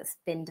something that's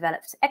been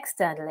developed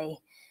externally,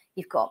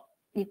 you've got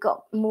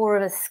more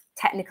of a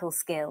technical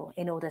skill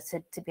in order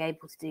to be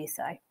able to do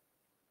so.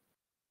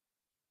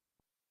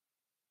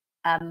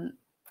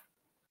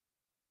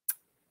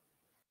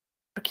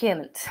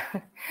 Procurement.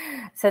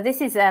 So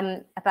this is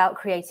about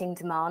creating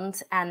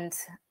demand, and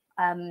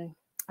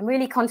I'm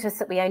really conscious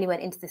that we only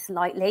went into this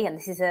lightly, and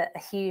this is a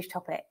huge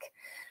topic.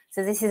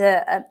 So this is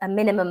a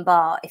minimum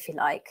bar, if you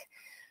like,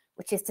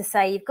 which is to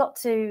say you've got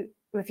to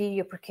review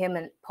your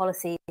procurement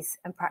policies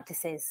and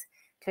practices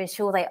to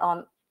ensure they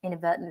aren't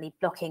inadvertently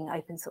blocking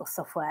open source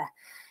software.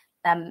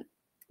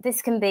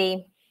 This can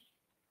be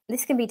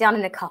done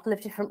in a couple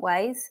of different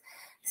ways.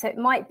 So it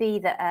might be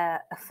that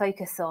a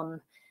focus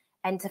on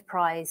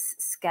enterprise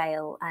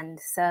scale and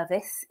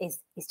service is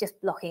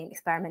just blocking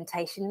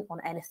experimentation on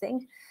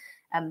anything.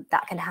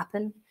 That can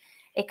happen.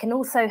 It can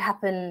also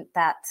happen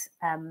that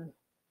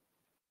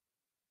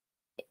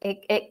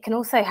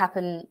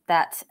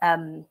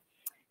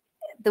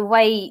the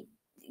way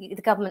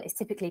the government is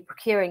typically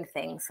procuring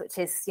things, which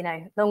is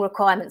long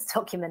requirements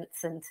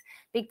documents and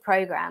big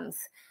programs,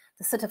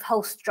 the sort of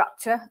whole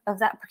structure of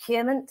that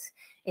procurement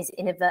is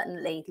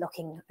inadvertently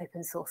locking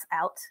open source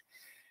out.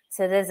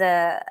 So there's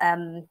a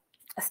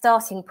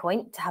starting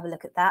point to have a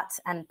look at that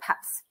and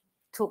perhaps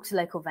talk to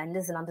local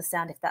vendors and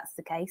understand if that's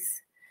the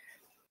case.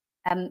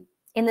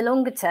 In the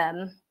longer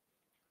term,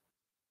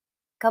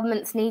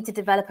 governments need to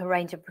develop a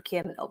range of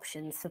procurement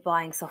options for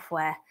buying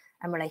software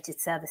and related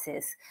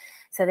services.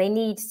 So they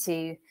need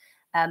to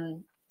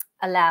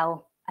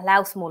allow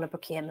smaller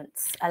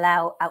procurements,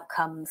 allow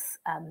outcomes,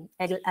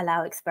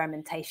 allow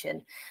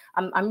experimentation.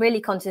 I'm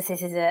really conscious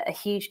this is a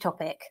huge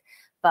topic,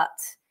 but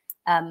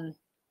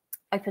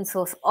open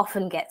source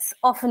often gets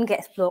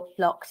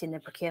blocked in the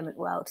procurement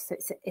world. So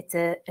it's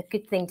a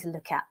good thing to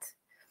look at.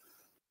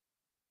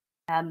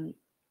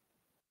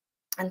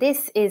 And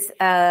this is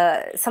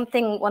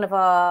something one of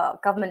our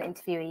government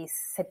interviewees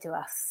said to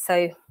us.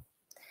 So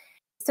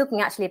he's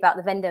talking actually about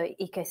the vendor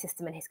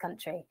ecosystem in his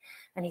country.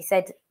 And he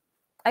said,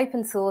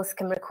 open source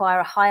can require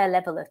a higher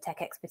level of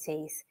tech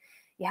expertise.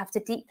 You have to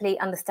deeply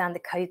understand the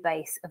code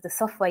base of the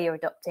software you're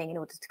adopting in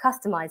order to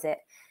customize it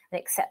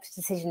and accept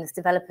decisions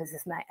developers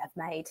have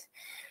made.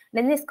 And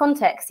in this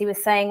context, he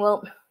was saying,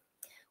 well,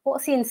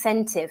 what's the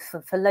incentive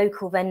for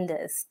local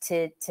vendors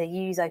to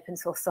use open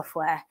source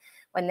software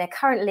when they're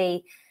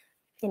currently,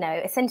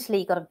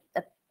 essentially got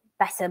a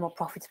better, more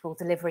profitable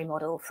delivery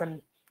model from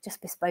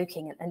just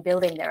bespoking and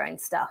building their own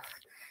stuff?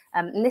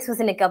 And this was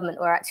in a government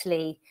where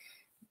actually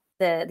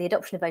the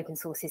adoption of open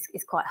source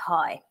is quite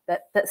high,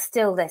 but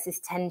still there's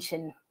this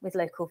tension with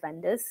local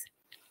vendors.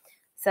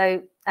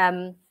 So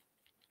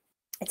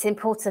it's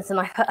important, and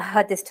I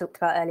heard this talked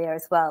about earlier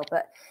as well,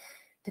 but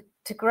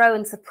to grow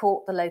and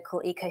support the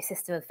local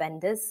ecosystem of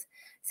vendors.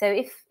 So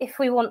if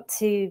we want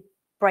to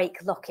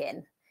break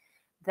lock-in,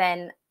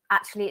 then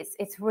actually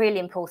it's really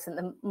important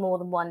that more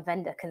than one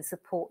vendor can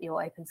support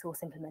your open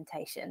source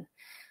implementation.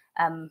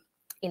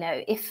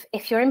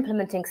 If you're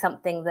implementing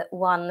something that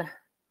one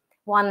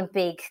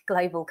big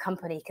global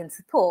company can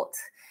support,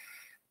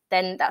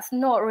 then that's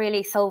not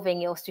really solving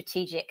your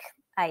strategic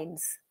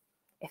aims,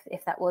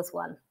 if that was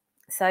one.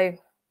 So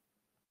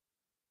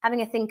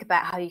having a think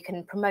about how you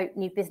can promote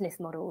new business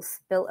models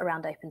built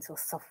around open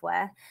source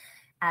software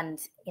and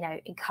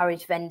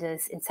encourage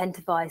vendors,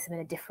 incentivize them in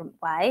a different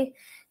way,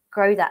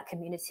 grow that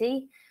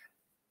community,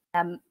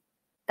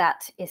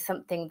 that is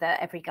something that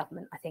every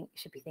government, I think,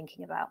 should be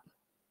thinking about.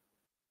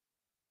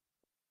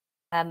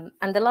 And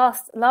the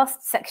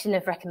last section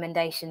of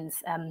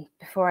recommendations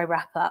before I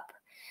wrap up,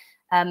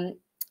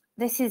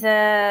 this is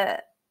a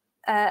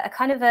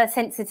kind of a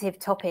sensitive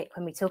topic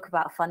when we talk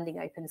about funding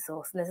open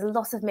source, and there's a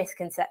lot of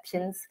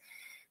misconceptions.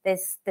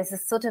 There's a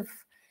sort of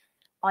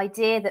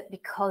idea that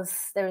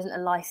because there isn't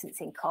a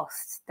licensing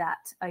cost,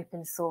 that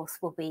open source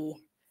will be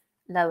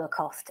lower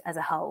cost as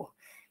a whole,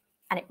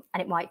 and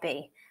it might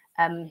be,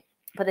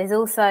 but there's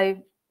also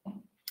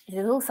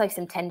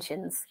some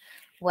tensions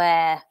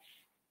where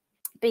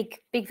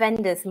big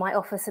vendors might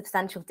offer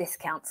substantial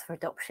discounts for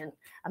adoption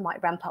and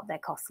might ramp up their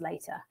costs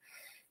later.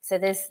 So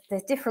there's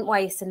different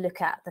ways to look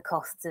at the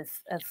costs of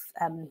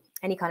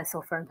any kind of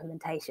software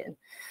implementation.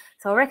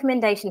 So our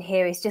recommendation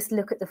here is just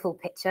look at the full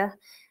picture,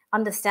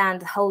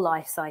 understand the whole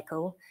life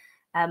cycle,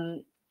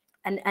 and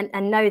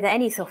know that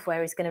any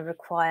software is going to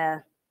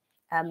require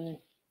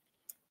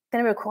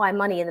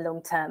money in the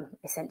long term,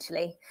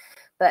 essentially.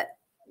 But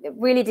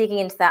really digging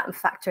into that and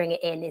factoring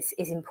it in is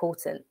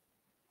important.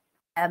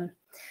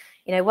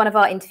 You know, one of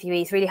our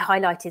interviewees really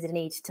highlighted the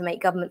need to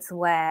make governments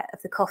aware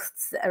of the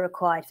costs that are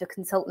required for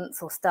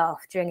consultants or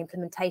staff during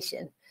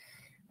implementation,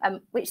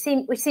 which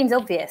seems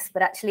obvious,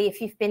 but actually,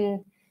 if you've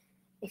been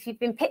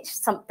pitched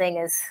something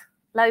as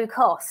low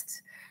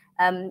cost,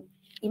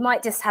 you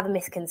might just have a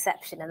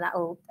misconception, and that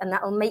will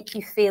make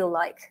you feel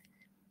like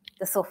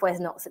the software is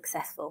not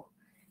successful.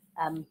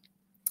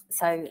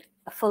 So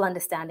a full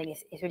understanding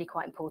is really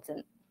quite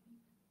important.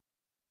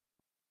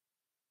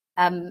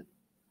 And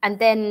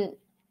then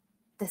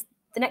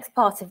the next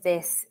part of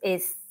this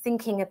is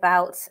thinking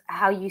about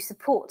how you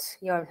support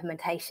your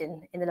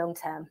implementation in the long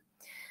term.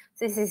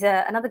 So this is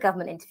another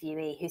government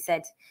interviewee who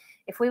said,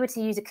 if we were to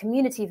use a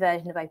community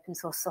version of open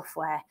source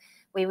software,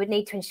 we would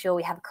need to ensure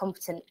we have a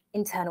competent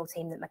internal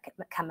team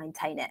that can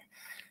maintain it.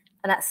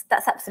 And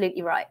that's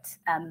absolutely right.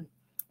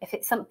 If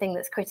it's something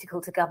that's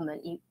critical to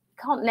government, you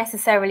can't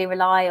necessarily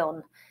rely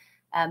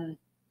on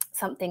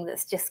something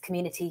that's just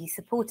community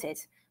supported.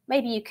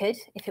 Maybe you could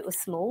if it was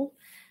small,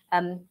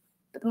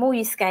 but the more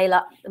you scale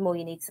up, the more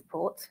you need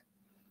support.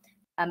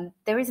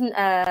 There isn't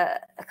a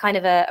kind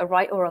of a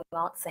right or wrong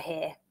answer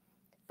here,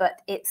 but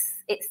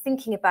it's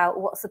thinking about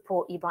what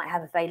support you might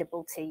have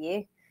available to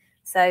you.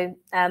 So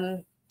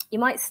you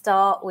might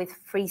start with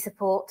free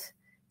support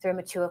through a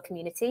mature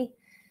community.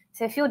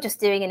 So if you're just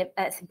doing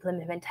a simple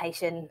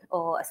implementation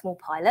or a small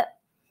pilot,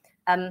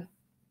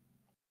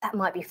 that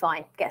might be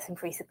fine. Get some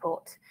free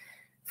support.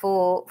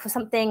 For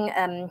something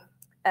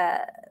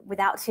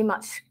without too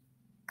much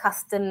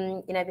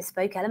custom,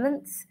 bespoke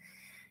elements,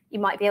 you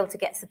might be able to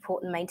get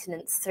support and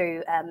maintenance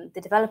through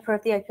the developer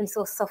of the open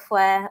source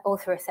software or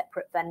through a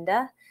separate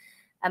vendor.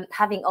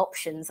 Having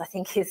options, I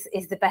think,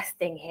 is the best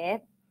thing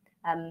here.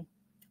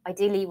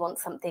 Ideally, you want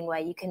something where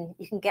you can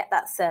get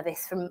that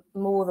service from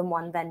more than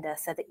one vendor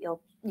so that you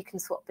can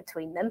swap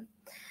between them.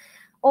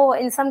 Or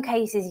in some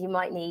cases, you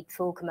might need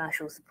full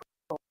commercial support.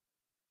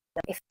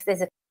 If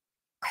there's a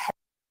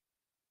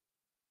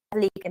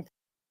heavily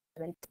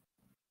implement,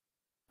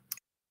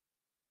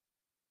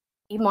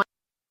 you might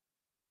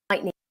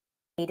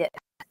need it.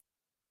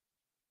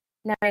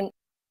 Knowing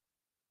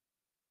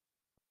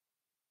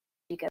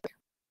you go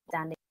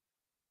standing.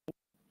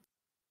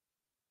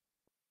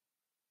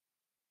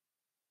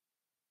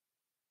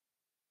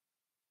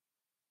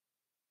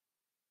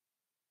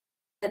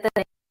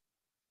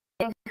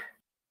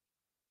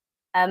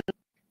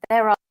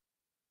 There are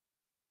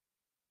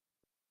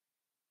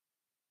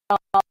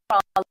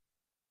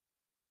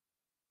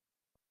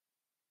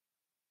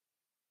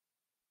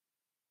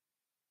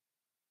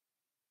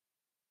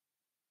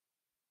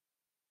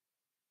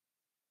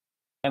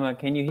Emma,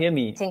 can you hear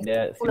me?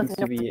 There seems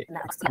to be a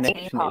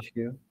connection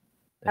issue.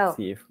 Let's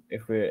see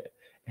if we're.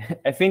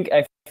 I think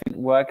it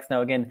works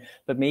now again.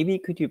 But maybe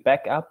could you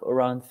back up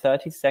around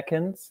 30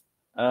 seconds?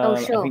 Sure.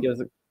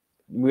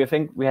 I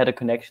think we had a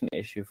connection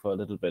issue for a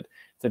little bit.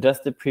 So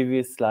just the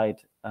previous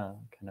slide,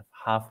 kind of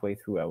halfway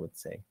through, I would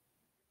say.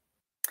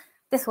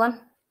 This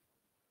one?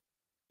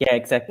 Yeah,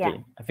 exactly. Yeah.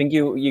 I think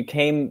you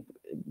came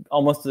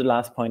almost to the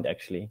last point,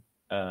 actually.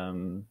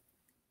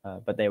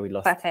 But there we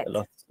lost.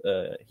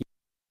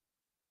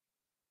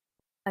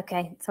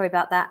 Okay, sorry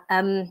about that.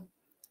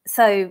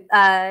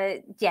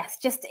 Yes,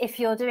 just if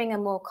you're doing a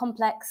more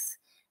complex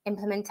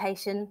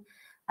implementation,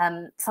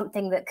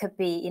 something that could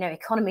be,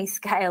 economy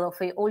scale or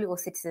for all your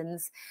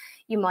citizens,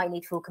 you might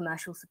need full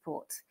commercial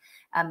support.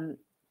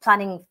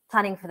 Planning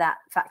for that,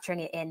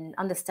 factoring it in,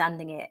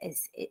 understanding it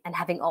and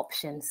having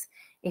options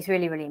is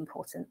really, really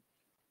important.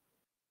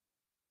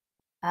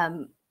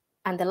 And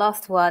the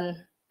last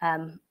one,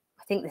 I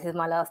think this is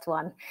my last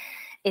one,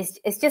 is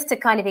just to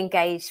kind of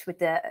engage with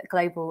the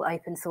global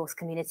open source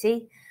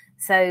community.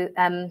 So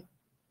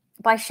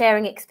by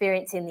sharing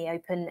experience in the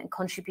open and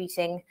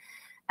contributing,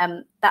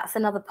 that's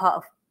another part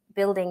of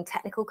building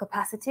technical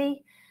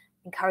capacity,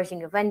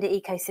 encouraging a vendor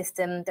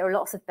ecosystem. There are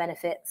lots of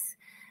benefits.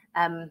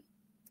 And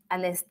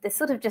there's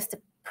sort of just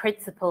a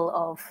principle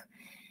of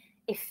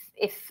if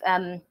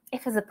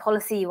as a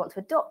policy you want to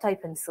adopt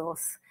open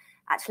source,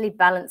 actually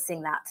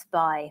balancing that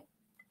by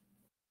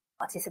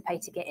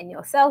participating in it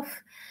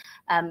yourself,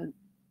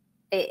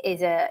 it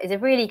is a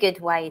really good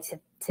way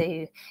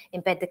to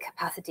embed the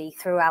capacity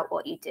throughout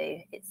what you do.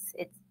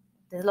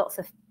 There's lots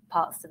of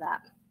parts to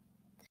that.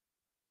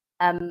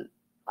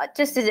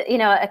 Just as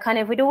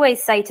we'd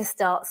always say to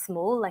start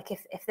small. Like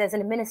if there's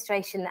an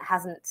administration that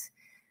hasn't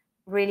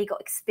really got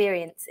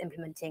experience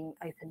implementing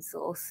open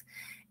source,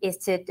 is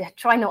to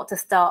try not to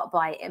start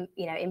by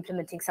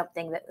implementing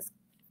something that's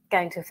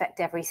going to affect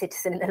every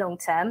citizen in the long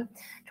term.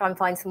 Try and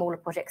find smaller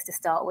projects to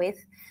start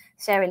with,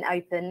 share in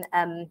open,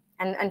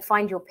 and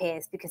find your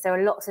peers, because there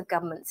are lots of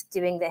governments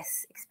doing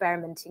this,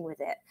 experimenting with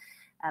it.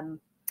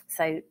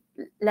 So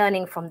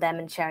learning from them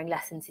and sharing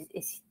lessons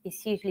is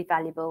hugely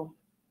valuable.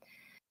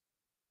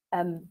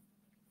 And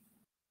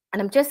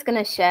I'm just going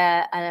to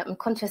share, I'm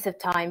conscious of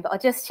time, but I'll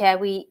just share,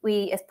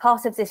 we as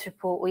part of this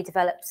report, we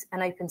developed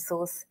an open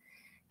source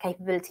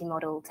capability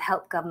model to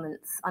help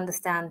governments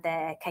understand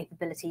their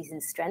capabilities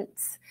and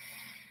strengths.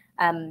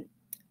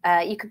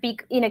 You could be,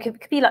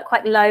 could be like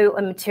quite low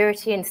on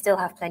maturity and still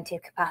have plenty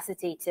of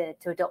capacity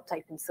to adopt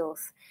open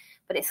source.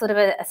 But it's sort of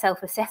a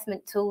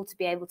self-assessment tool to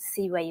be able to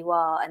see where you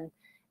are and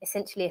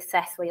essentially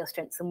assess where your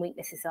strengths and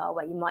weaknesses are,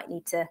 where you might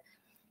need to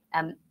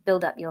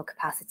build up your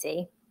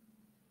capacity.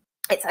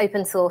 It's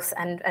open source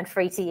and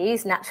free to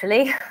use,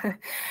 naturally.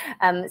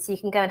 So you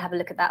can go and have a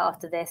look at that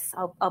after this.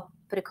 I'll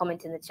put a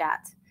comment in the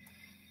chat.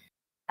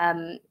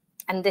 And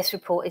this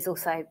report is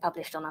also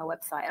published on our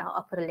website, and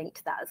I'll put a link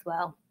to that as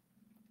well.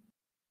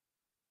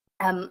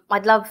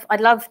 I'd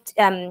love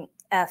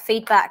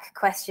feedback,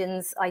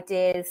 questions,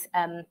 ideas,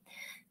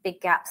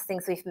 big gaps,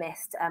 things we've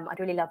missed. I'd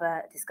really love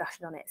a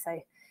discussion on it. So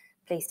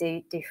please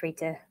do free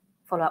to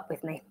follow up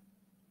with me.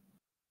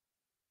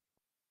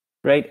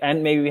 Great,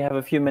 and maybe we have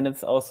a few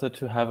minutes also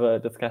to have a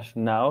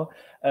discussion now.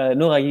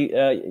 Nora,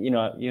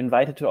 you're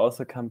invited to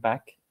also come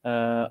back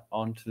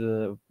onto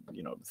the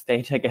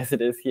stage, I guess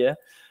it is here,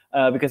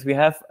 because we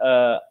have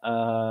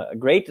a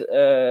great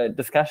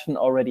discussion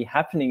already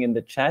happening in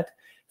the chat.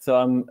 So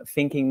I'm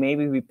thinking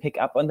maybe we pick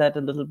up on that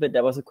a little bit.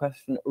 There was a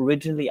question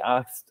originally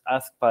asked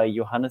by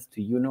Johannes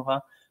to you,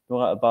 Nora,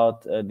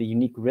 about the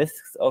unique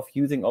risks of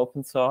using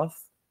open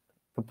source.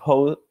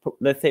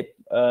 Let's say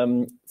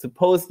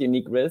supposed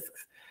unique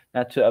risks,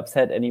 not to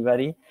upset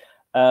anybody.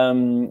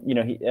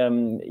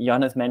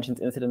 Johannes mentions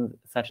incidents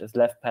such as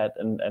LeftPad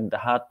and the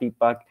heartbeat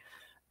bug.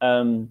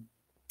 And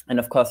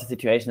of course, the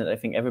situation that I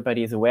think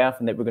everybody is aware of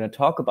and that we're going to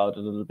talk about a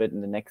little bit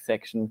in the next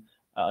section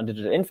on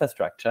digital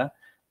infrastructure,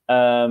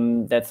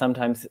 that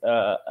sometimes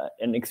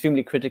an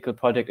extremely critical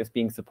project is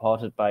being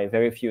supported by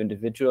very few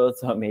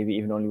individuals, or maybe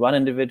even only one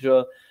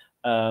individual.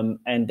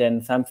 And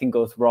then something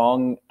goes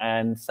wrong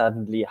and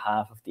suddenly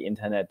half of the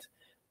internet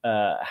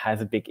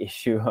has a big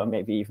issue, or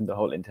maybe even the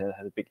whole internet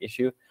has a big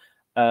issue.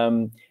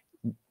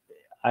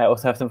 I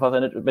also have some thoughts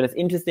on it, but it's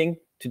interesting.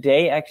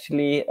 Today,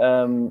 actually,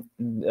 Open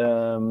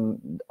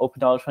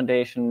Knowledge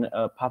Foundation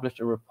published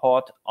a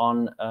report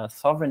on a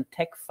sovereign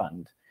tech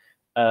fund.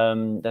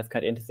 That's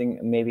quite interesting.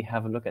 Maybe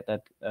have a look at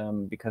that,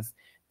 because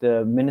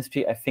the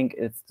ministry, I think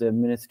it's the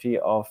Ministry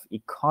of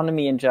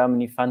Economy in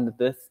Germany, funded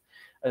this.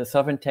 A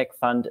sovereign tech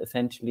fund,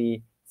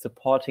 essentially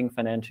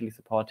financially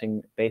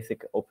supporting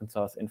basic open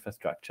source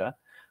infrastructure.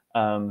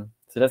 So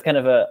that's kind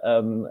of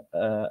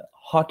a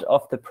hot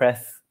off the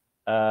press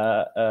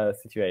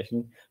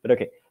situation. But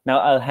okay, now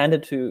I'll hand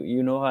it to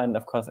you, Nora, and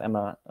of course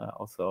Emma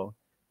also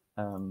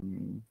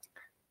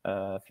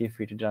feel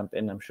free to jump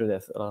in. I'm sure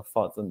there's a lot of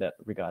thoughts on that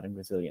regarding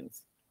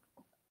resilience.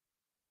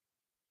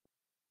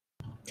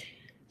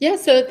 Yeah,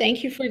 so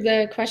thank you for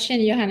the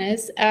question,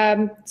 Johannes.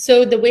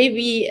 So the way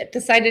we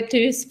decided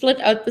to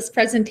split out this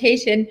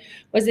presentation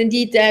was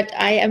indeed that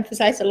I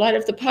emphasized a lot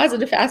of the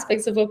positive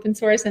aspects of open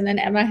source, and then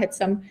Emma had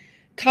some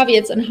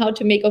caveats on how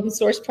to make open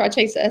source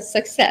projects a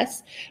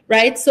success,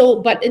 right?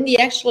 So, but in the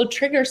actual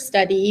trigger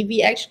study,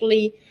 we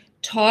actually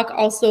talk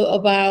also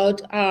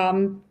about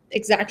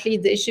exactly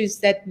the issues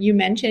that you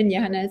mentioned,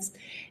 Johannes.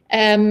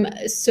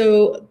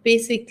 So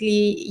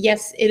basically,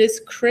 yes, it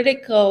is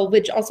critical,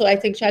 which also I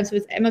think chimes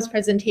with Emma's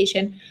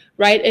presentation,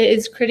 right? It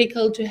is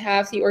critical to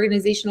have the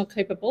organizational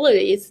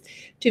capabilities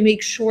to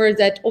make sure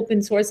that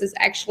open source is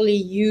actually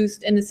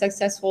used in a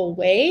successful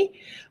way,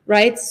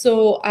 right?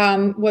 So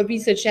what we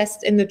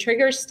suggest in the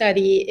trigger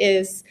study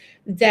is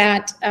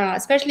that,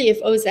 especially if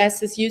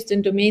OSS is used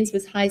in domains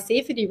with high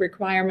safety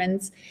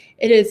requirements,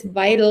 it is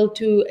vital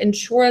to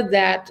ensure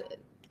that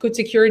good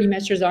security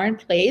measures are in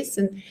place.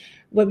 And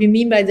what we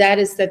mean by that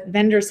is that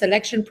vendor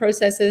selection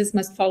processes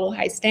must follow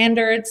high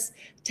standards,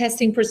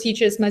 testing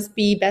procedures must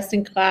be best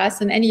in class,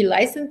 and any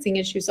licensing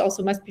issues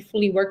also must be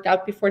fully worked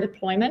out before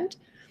deployment.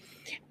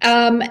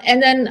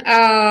 And then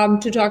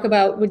to talk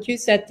about what you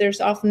said,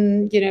 there's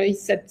often, you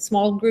said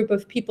small group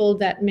of people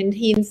that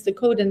maintains the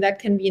code, and that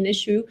can be an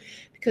issue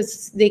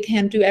because they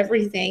can't do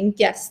everything.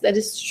 Yes, that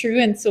is true.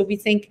 And so we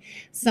think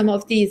some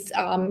of these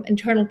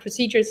internal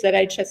procedures that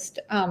I just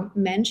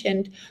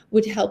mentioned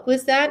would help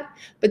with that.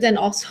 But then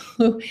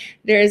also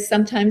there is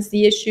sometimes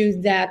the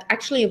issue that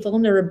actually a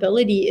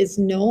vulnerability is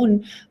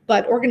known,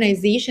 but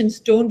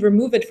organizations don't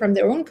remove it from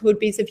their own code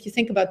base. If you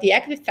think about the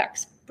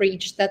Equifax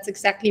breach, that's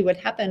exactly what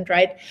happened,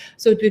 right?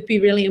 So it would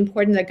be really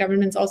important that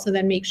governments also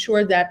then make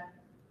sure that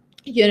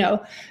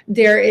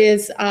there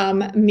is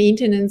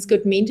maintenance,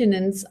 good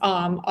maintenance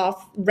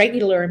of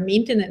regular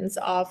maintenance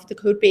of the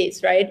code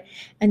base, right?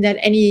 And that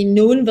any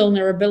known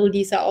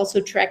vulnerabilities are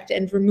also tracked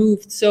and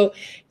removed. So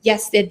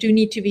yes, there do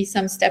need to be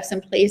some steps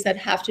in place that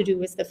have to do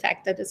with the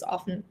fact that it's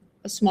often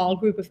a small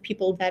group of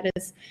people that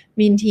is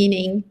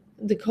maintaining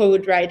the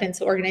code, right? And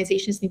so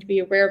organizations need to be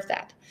aware of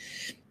that.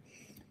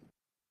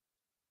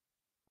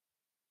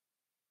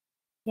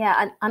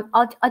 Yeah, and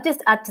I'll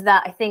just add to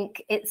that. I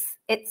think it's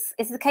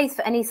the case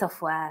for any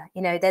software.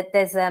 You know,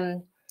 there's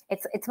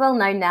it's well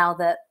known now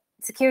that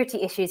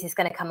security issues is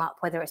going to come up,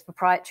 whether it's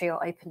proprietary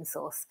or open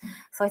source.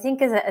 So I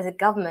think as a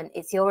government,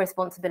 it's your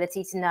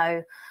responsibility to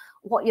know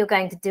what you're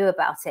going to do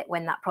about it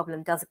when that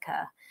problem does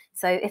occur.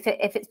 So if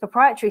it's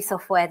proprietary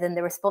software, then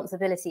the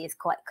responsibility is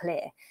quite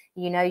clear.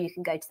 You know, you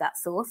can go to that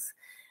source.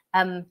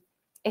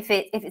 If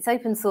it's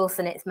open source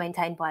and it's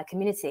maintained by a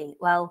community,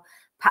 well,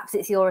 perhaps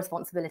it's your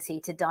responsibility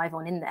to dive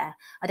on in there.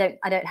 I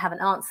don't have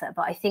an answer,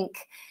 but I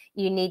think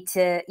you need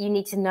to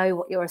know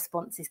what your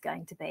response is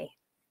going to be.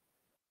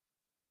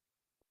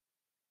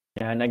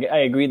 Yeah, and I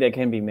agree there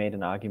can be made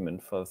an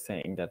argument for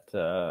saying that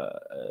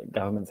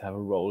governments have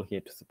a role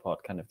here to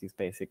support kind of these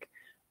basic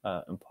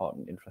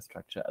important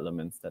infrastructure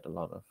elements that a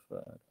lot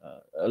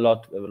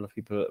of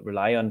people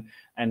rely on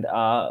and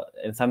are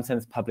in some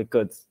sense public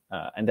goods,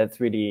 and that's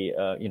really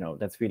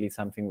that's really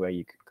something where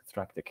you could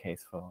construct a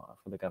case for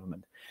the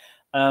government.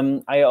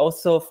 I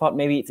also thought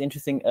maybe it's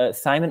interesting.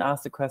 Simon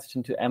asked a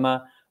question to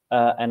Emma,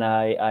 and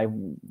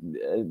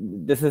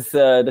this is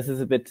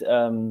a bit.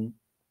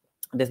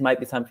 This might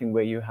be something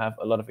where you have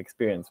a lot of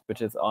experience,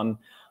 which is on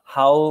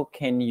how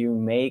can you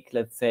make,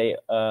 let's say,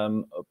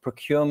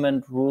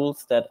 procurement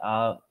rules that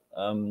are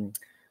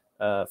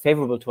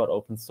favorable toward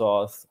open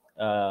source,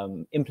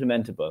 better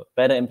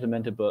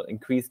implementable,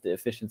 increase the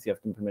efficiency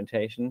of the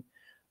implementation.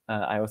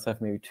 I also have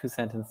maybe 2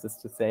 sentences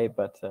to say,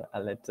 but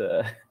I'll let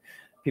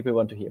people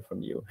want to hear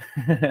from you.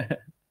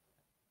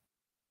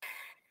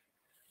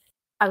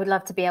 I would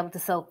love to be able to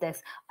solve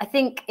this. I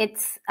think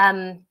it's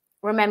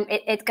remember,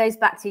 it goes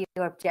back to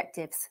your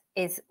objectives.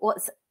 Is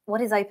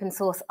what is open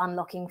source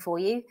unlocking for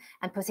you,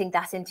 and putting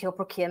that into your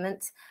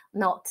procurement,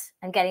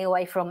 and getting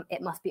away from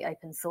it must be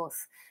open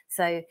source.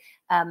 So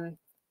open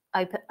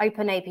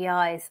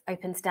APIs,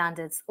 open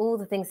standards, all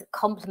the things that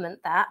complement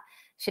that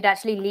should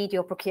actually lead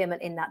your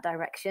procurement in that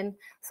direction.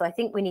 So I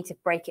think we need to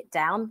break it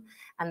down,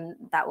 and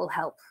that will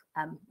help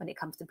when it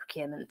comes to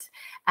procurement.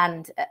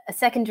 And a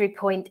secondary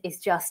point is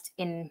just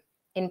in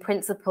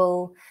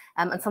principle,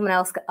 and someone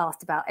else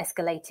asked about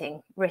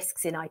escalating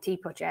risks in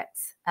IT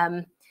projects.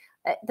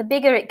 The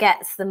bigger it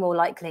gets, the more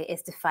likely it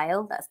is to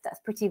fail. That's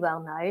pretty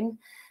well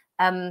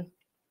known.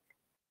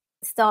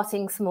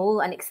 Starting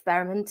small and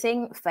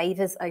experimenting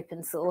favors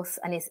open source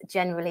and is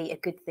generally a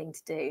good thing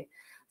to do.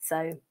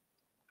 So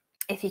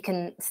if you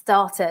can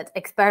start at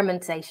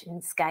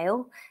experimentation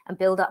scale and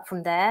build up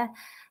from there,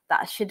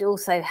 that should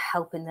also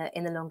help in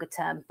the longer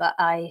term. But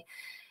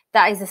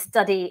that is a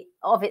study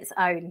of its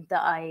own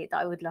that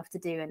I would love to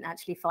do and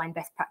actually find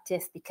best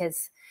practice,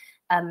 because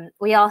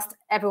we asked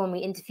everyone we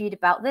interviewed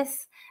about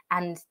this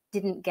and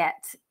didn't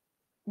get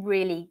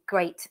really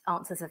great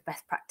answers of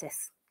best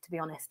practice, to be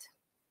honest.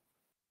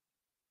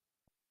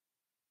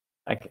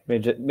 Okay,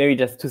 maybe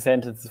just 2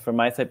 sentences from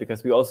my side,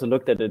 because we also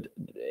looked at it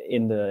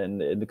in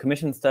the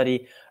commission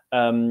study,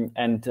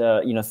 and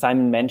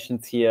Simon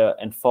mentions here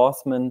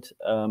enforcement.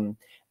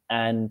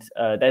 And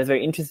that is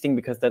very interesting,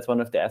 because that's one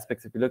of the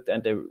aspects that we looked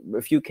at. There were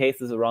a few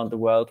cases around the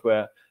world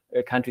where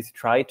countries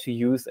try to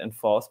use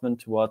enforcement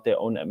toward their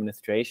own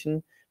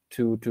administration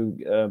to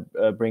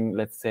bring,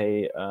 let's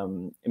say,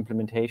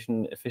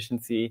 implementation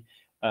efficiency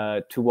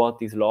toward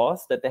these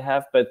laws that they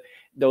have. But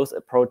those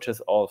approaches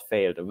all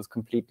failed. It was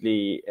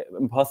completely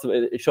impossible.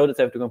 It showed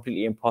itself to be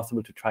completely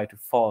impossible to try to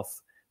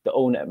force the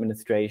own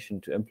administration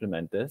to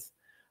implement this.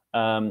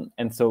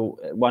 And so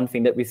one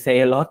thing that we say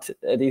a lot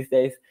these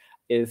days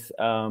is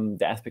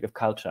the aspect of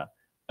culture,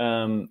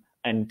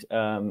 and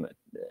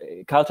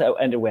culture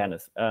and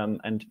awareness,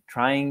 and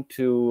trying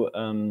to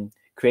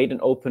create an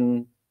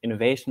open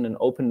innovation and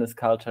openness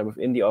culture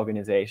within the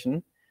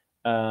organization,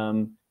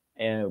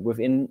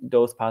 within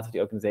those parts of the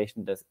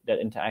organization that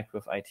interact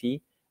with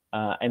IT,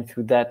 and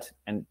through that,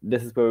 and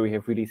this is where we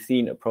have really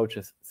seen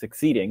approaches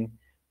succeeding,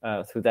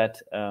 through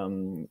that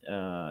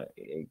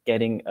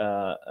getting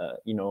a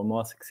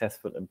more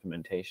successful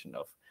implementation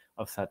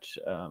of such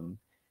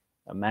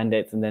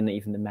mandates, and then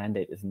even the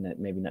mandate isn't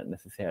maybe not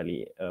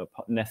necessarily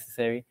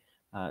necessary.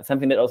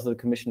 Something that also the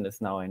Commission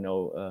is now, I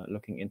know,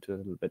 looking into a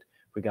little bit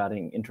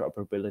regarding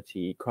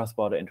interoperability,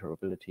 cross-border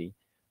interoperability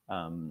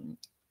in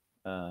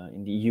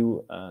the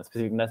EU, not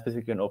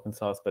specifically on open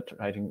source, but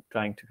trying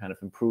to kind of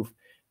improve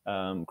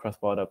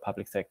cross-border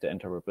public sector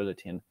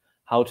interoperability and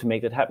how to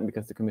make that happen,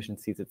 because the Commission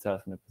sees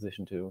itself in a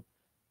position to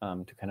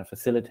kind of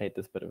facilitate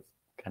this, but it was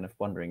kind of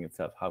wondering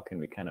itself, how can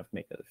we kind of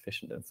make that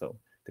efficient? And so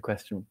the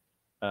question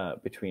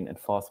between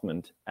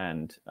enforcement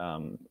and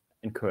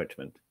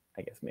encouragement,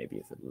 I guess maybe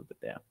is a little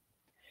bit there.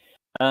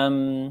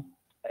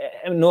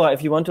 Nora,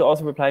 if you want to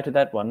also reply to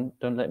that one,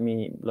 don't let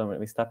me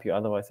stop you.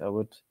 Otherwise, I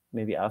would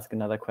maybe ask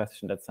another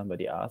question that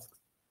somebody asked.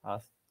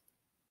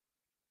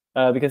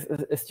 Because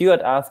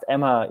Stuart asked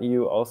Emma,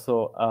 you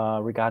also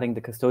regarding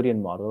the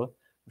custodian model.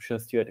 I'm sure,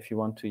 Stuart, if you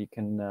want to, you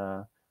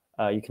can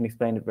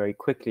explain it very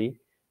quickly.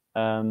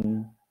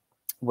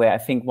 Where I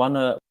think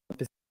one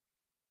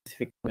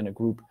specific in a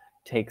group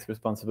takes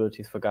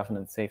responsibilities for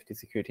governance, safety,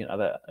 security, and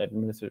other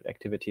administrative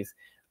activities.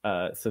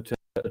 So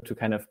to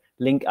kind of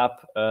link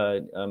up,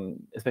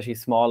 especially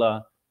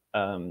smaller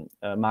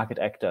market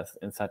actors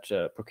in such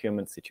a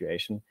procurement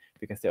situation,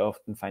 because they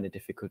often find it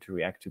difficult to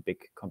react to big,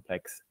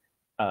 complex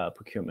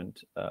procurement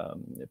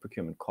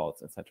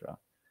calls, etc.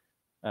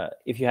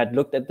 If you had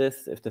looked at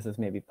this, if this is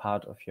maybe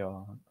part of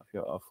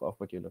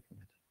what you're looking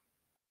at.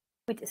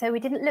 So we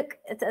didn't look.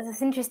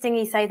 It's interesting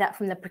you say that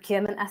from the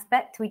procurement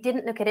aspect. We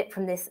didn't look at it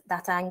from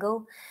that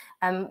angle.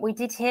 We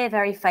did hear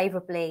very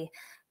favourably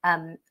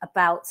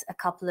about a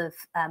couple of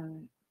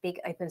big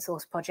open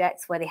source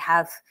projects where they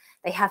have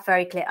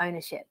very clear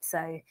ownership.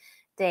 So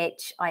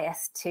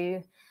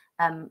DHIS2,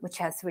 which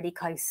has really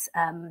close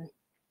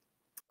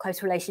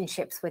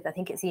relationships with, I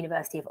think it's the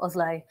University of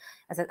Oslo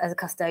as a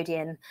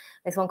custodian.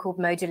 There's one called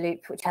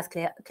Loop, which has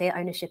clear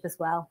ownership as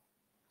well.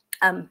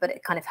 But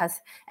it kind of has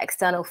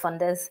external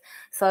funders.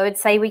 So I would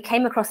say we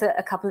came across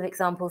a couple of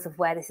examples of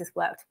where this has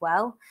worked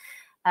well.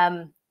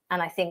 And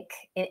I think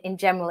in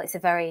general, it's a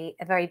very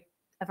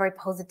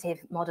positive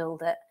model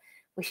that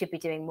we should be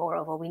doing more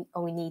of, or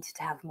we need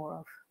to have more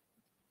of.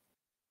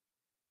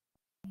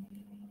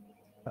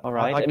 All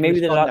right. Maybe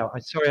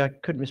sorry, I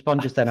couldn't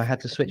respond just then. I had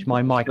to switch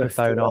my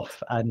microphone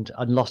off and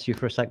lost you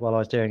for a sec while I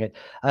was doing it.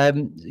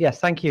 Yes,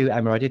 thank you,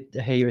 Emma. I did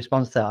hear your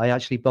response there. I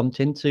actually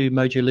bumped into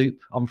Loop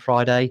on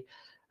Friday,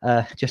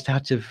 just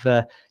out of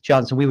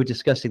chance, and we were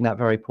discussing that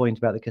very point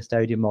about the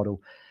custodian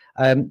model.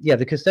 Yeah,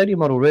 the custodian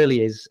model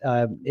really is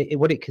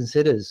what it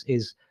considers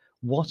is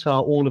what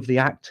are all of the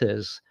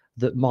actors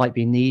that might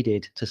be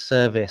needed to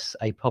service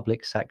a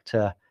public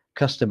sector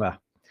customer.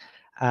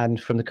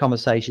 And from the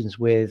conversations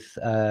with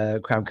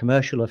Crown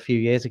Commercial a few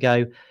years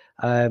ago,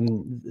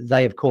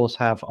 they of course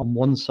have on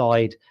one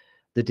side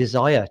the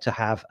desire to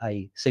have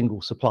a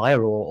single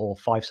supplier or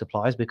 5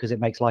 suppliers because it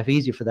makes life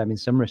easier for them in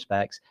some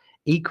respects.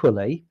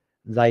 Equally,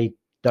 they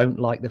don't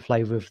like the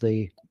flavour of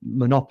the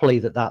monopoly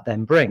that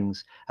then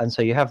brings, and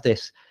so you have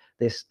this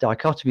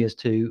dichotomy as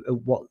to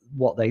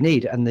what they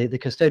need, and the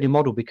custodian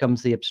model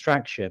becomes the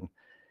abstraction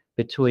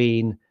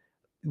between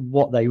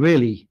what they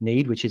really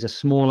need, which is a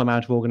small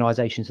amount of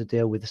organizations to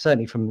deal with,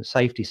 certainly from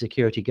safety,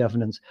 security,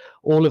 governance,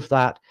 all of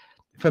that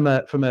from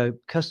a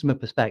customer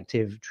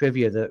perspective,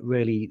 trivia that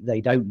really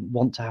they don't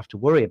want to have to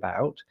worry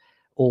about,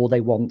 or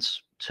they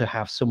want to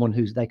have someone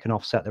who they can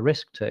offset the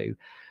risk to,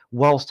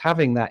 whilst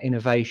having that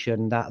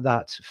innovation,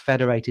 that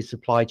federated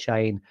supply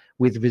chain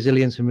with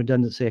resilience and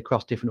redundancy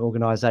across different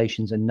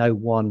organizations, and no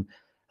one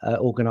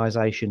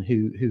organization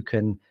who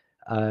can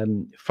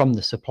from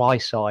the supply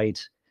side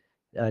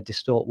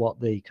distort what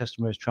the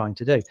customer is trying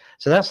to do.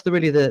 So that's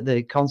really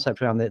the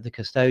concept around the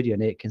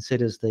custodian. It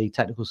considers the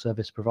technical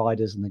service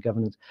providers and the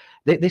governance.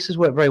 This has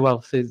worked very well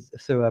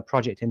through a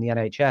project in the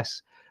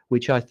NHS,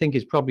 which I think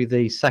is probably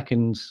the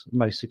second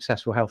most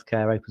successful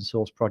healthcare open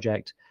source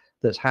project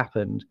that's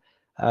happened,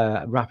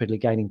 rapidly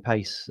gaining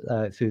pace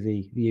through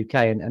the UK,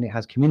 and it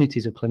has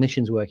communities of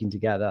clinicians working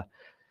together,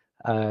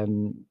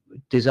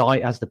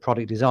 design as the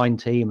product design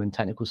team and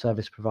technical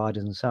service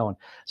providers and so on.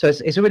 So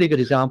it's a really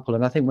good example,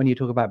 and I think when you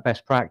talk about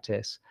best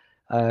practice,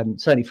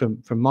 certainly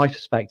from my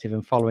perspective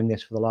and following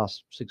this for the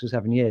last 6 or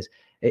 7 years,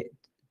 it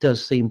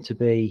does seem to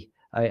be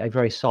a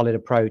very solid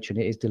approach, and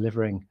it is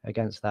delivering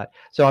against that.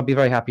 So I'd be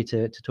very happy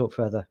to talk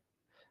further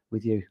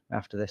with you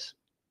after this.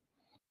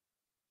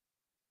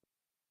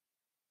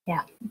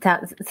 Yeah,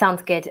 that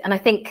sounds good. And I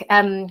think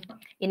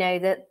you know,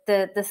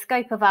 the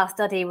scope of our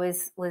study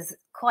was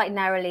quite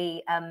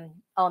narrowly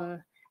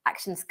on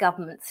actions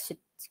governments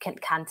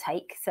can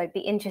take. So it'd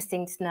be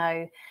interesting to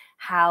know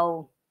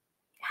how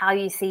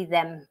you see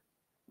them,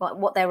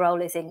 what their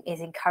role is in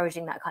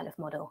encouraging that kind of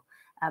model.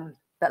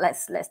 But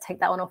let's take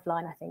that one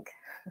offline, I think.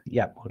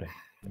 Yeah, will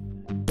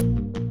do.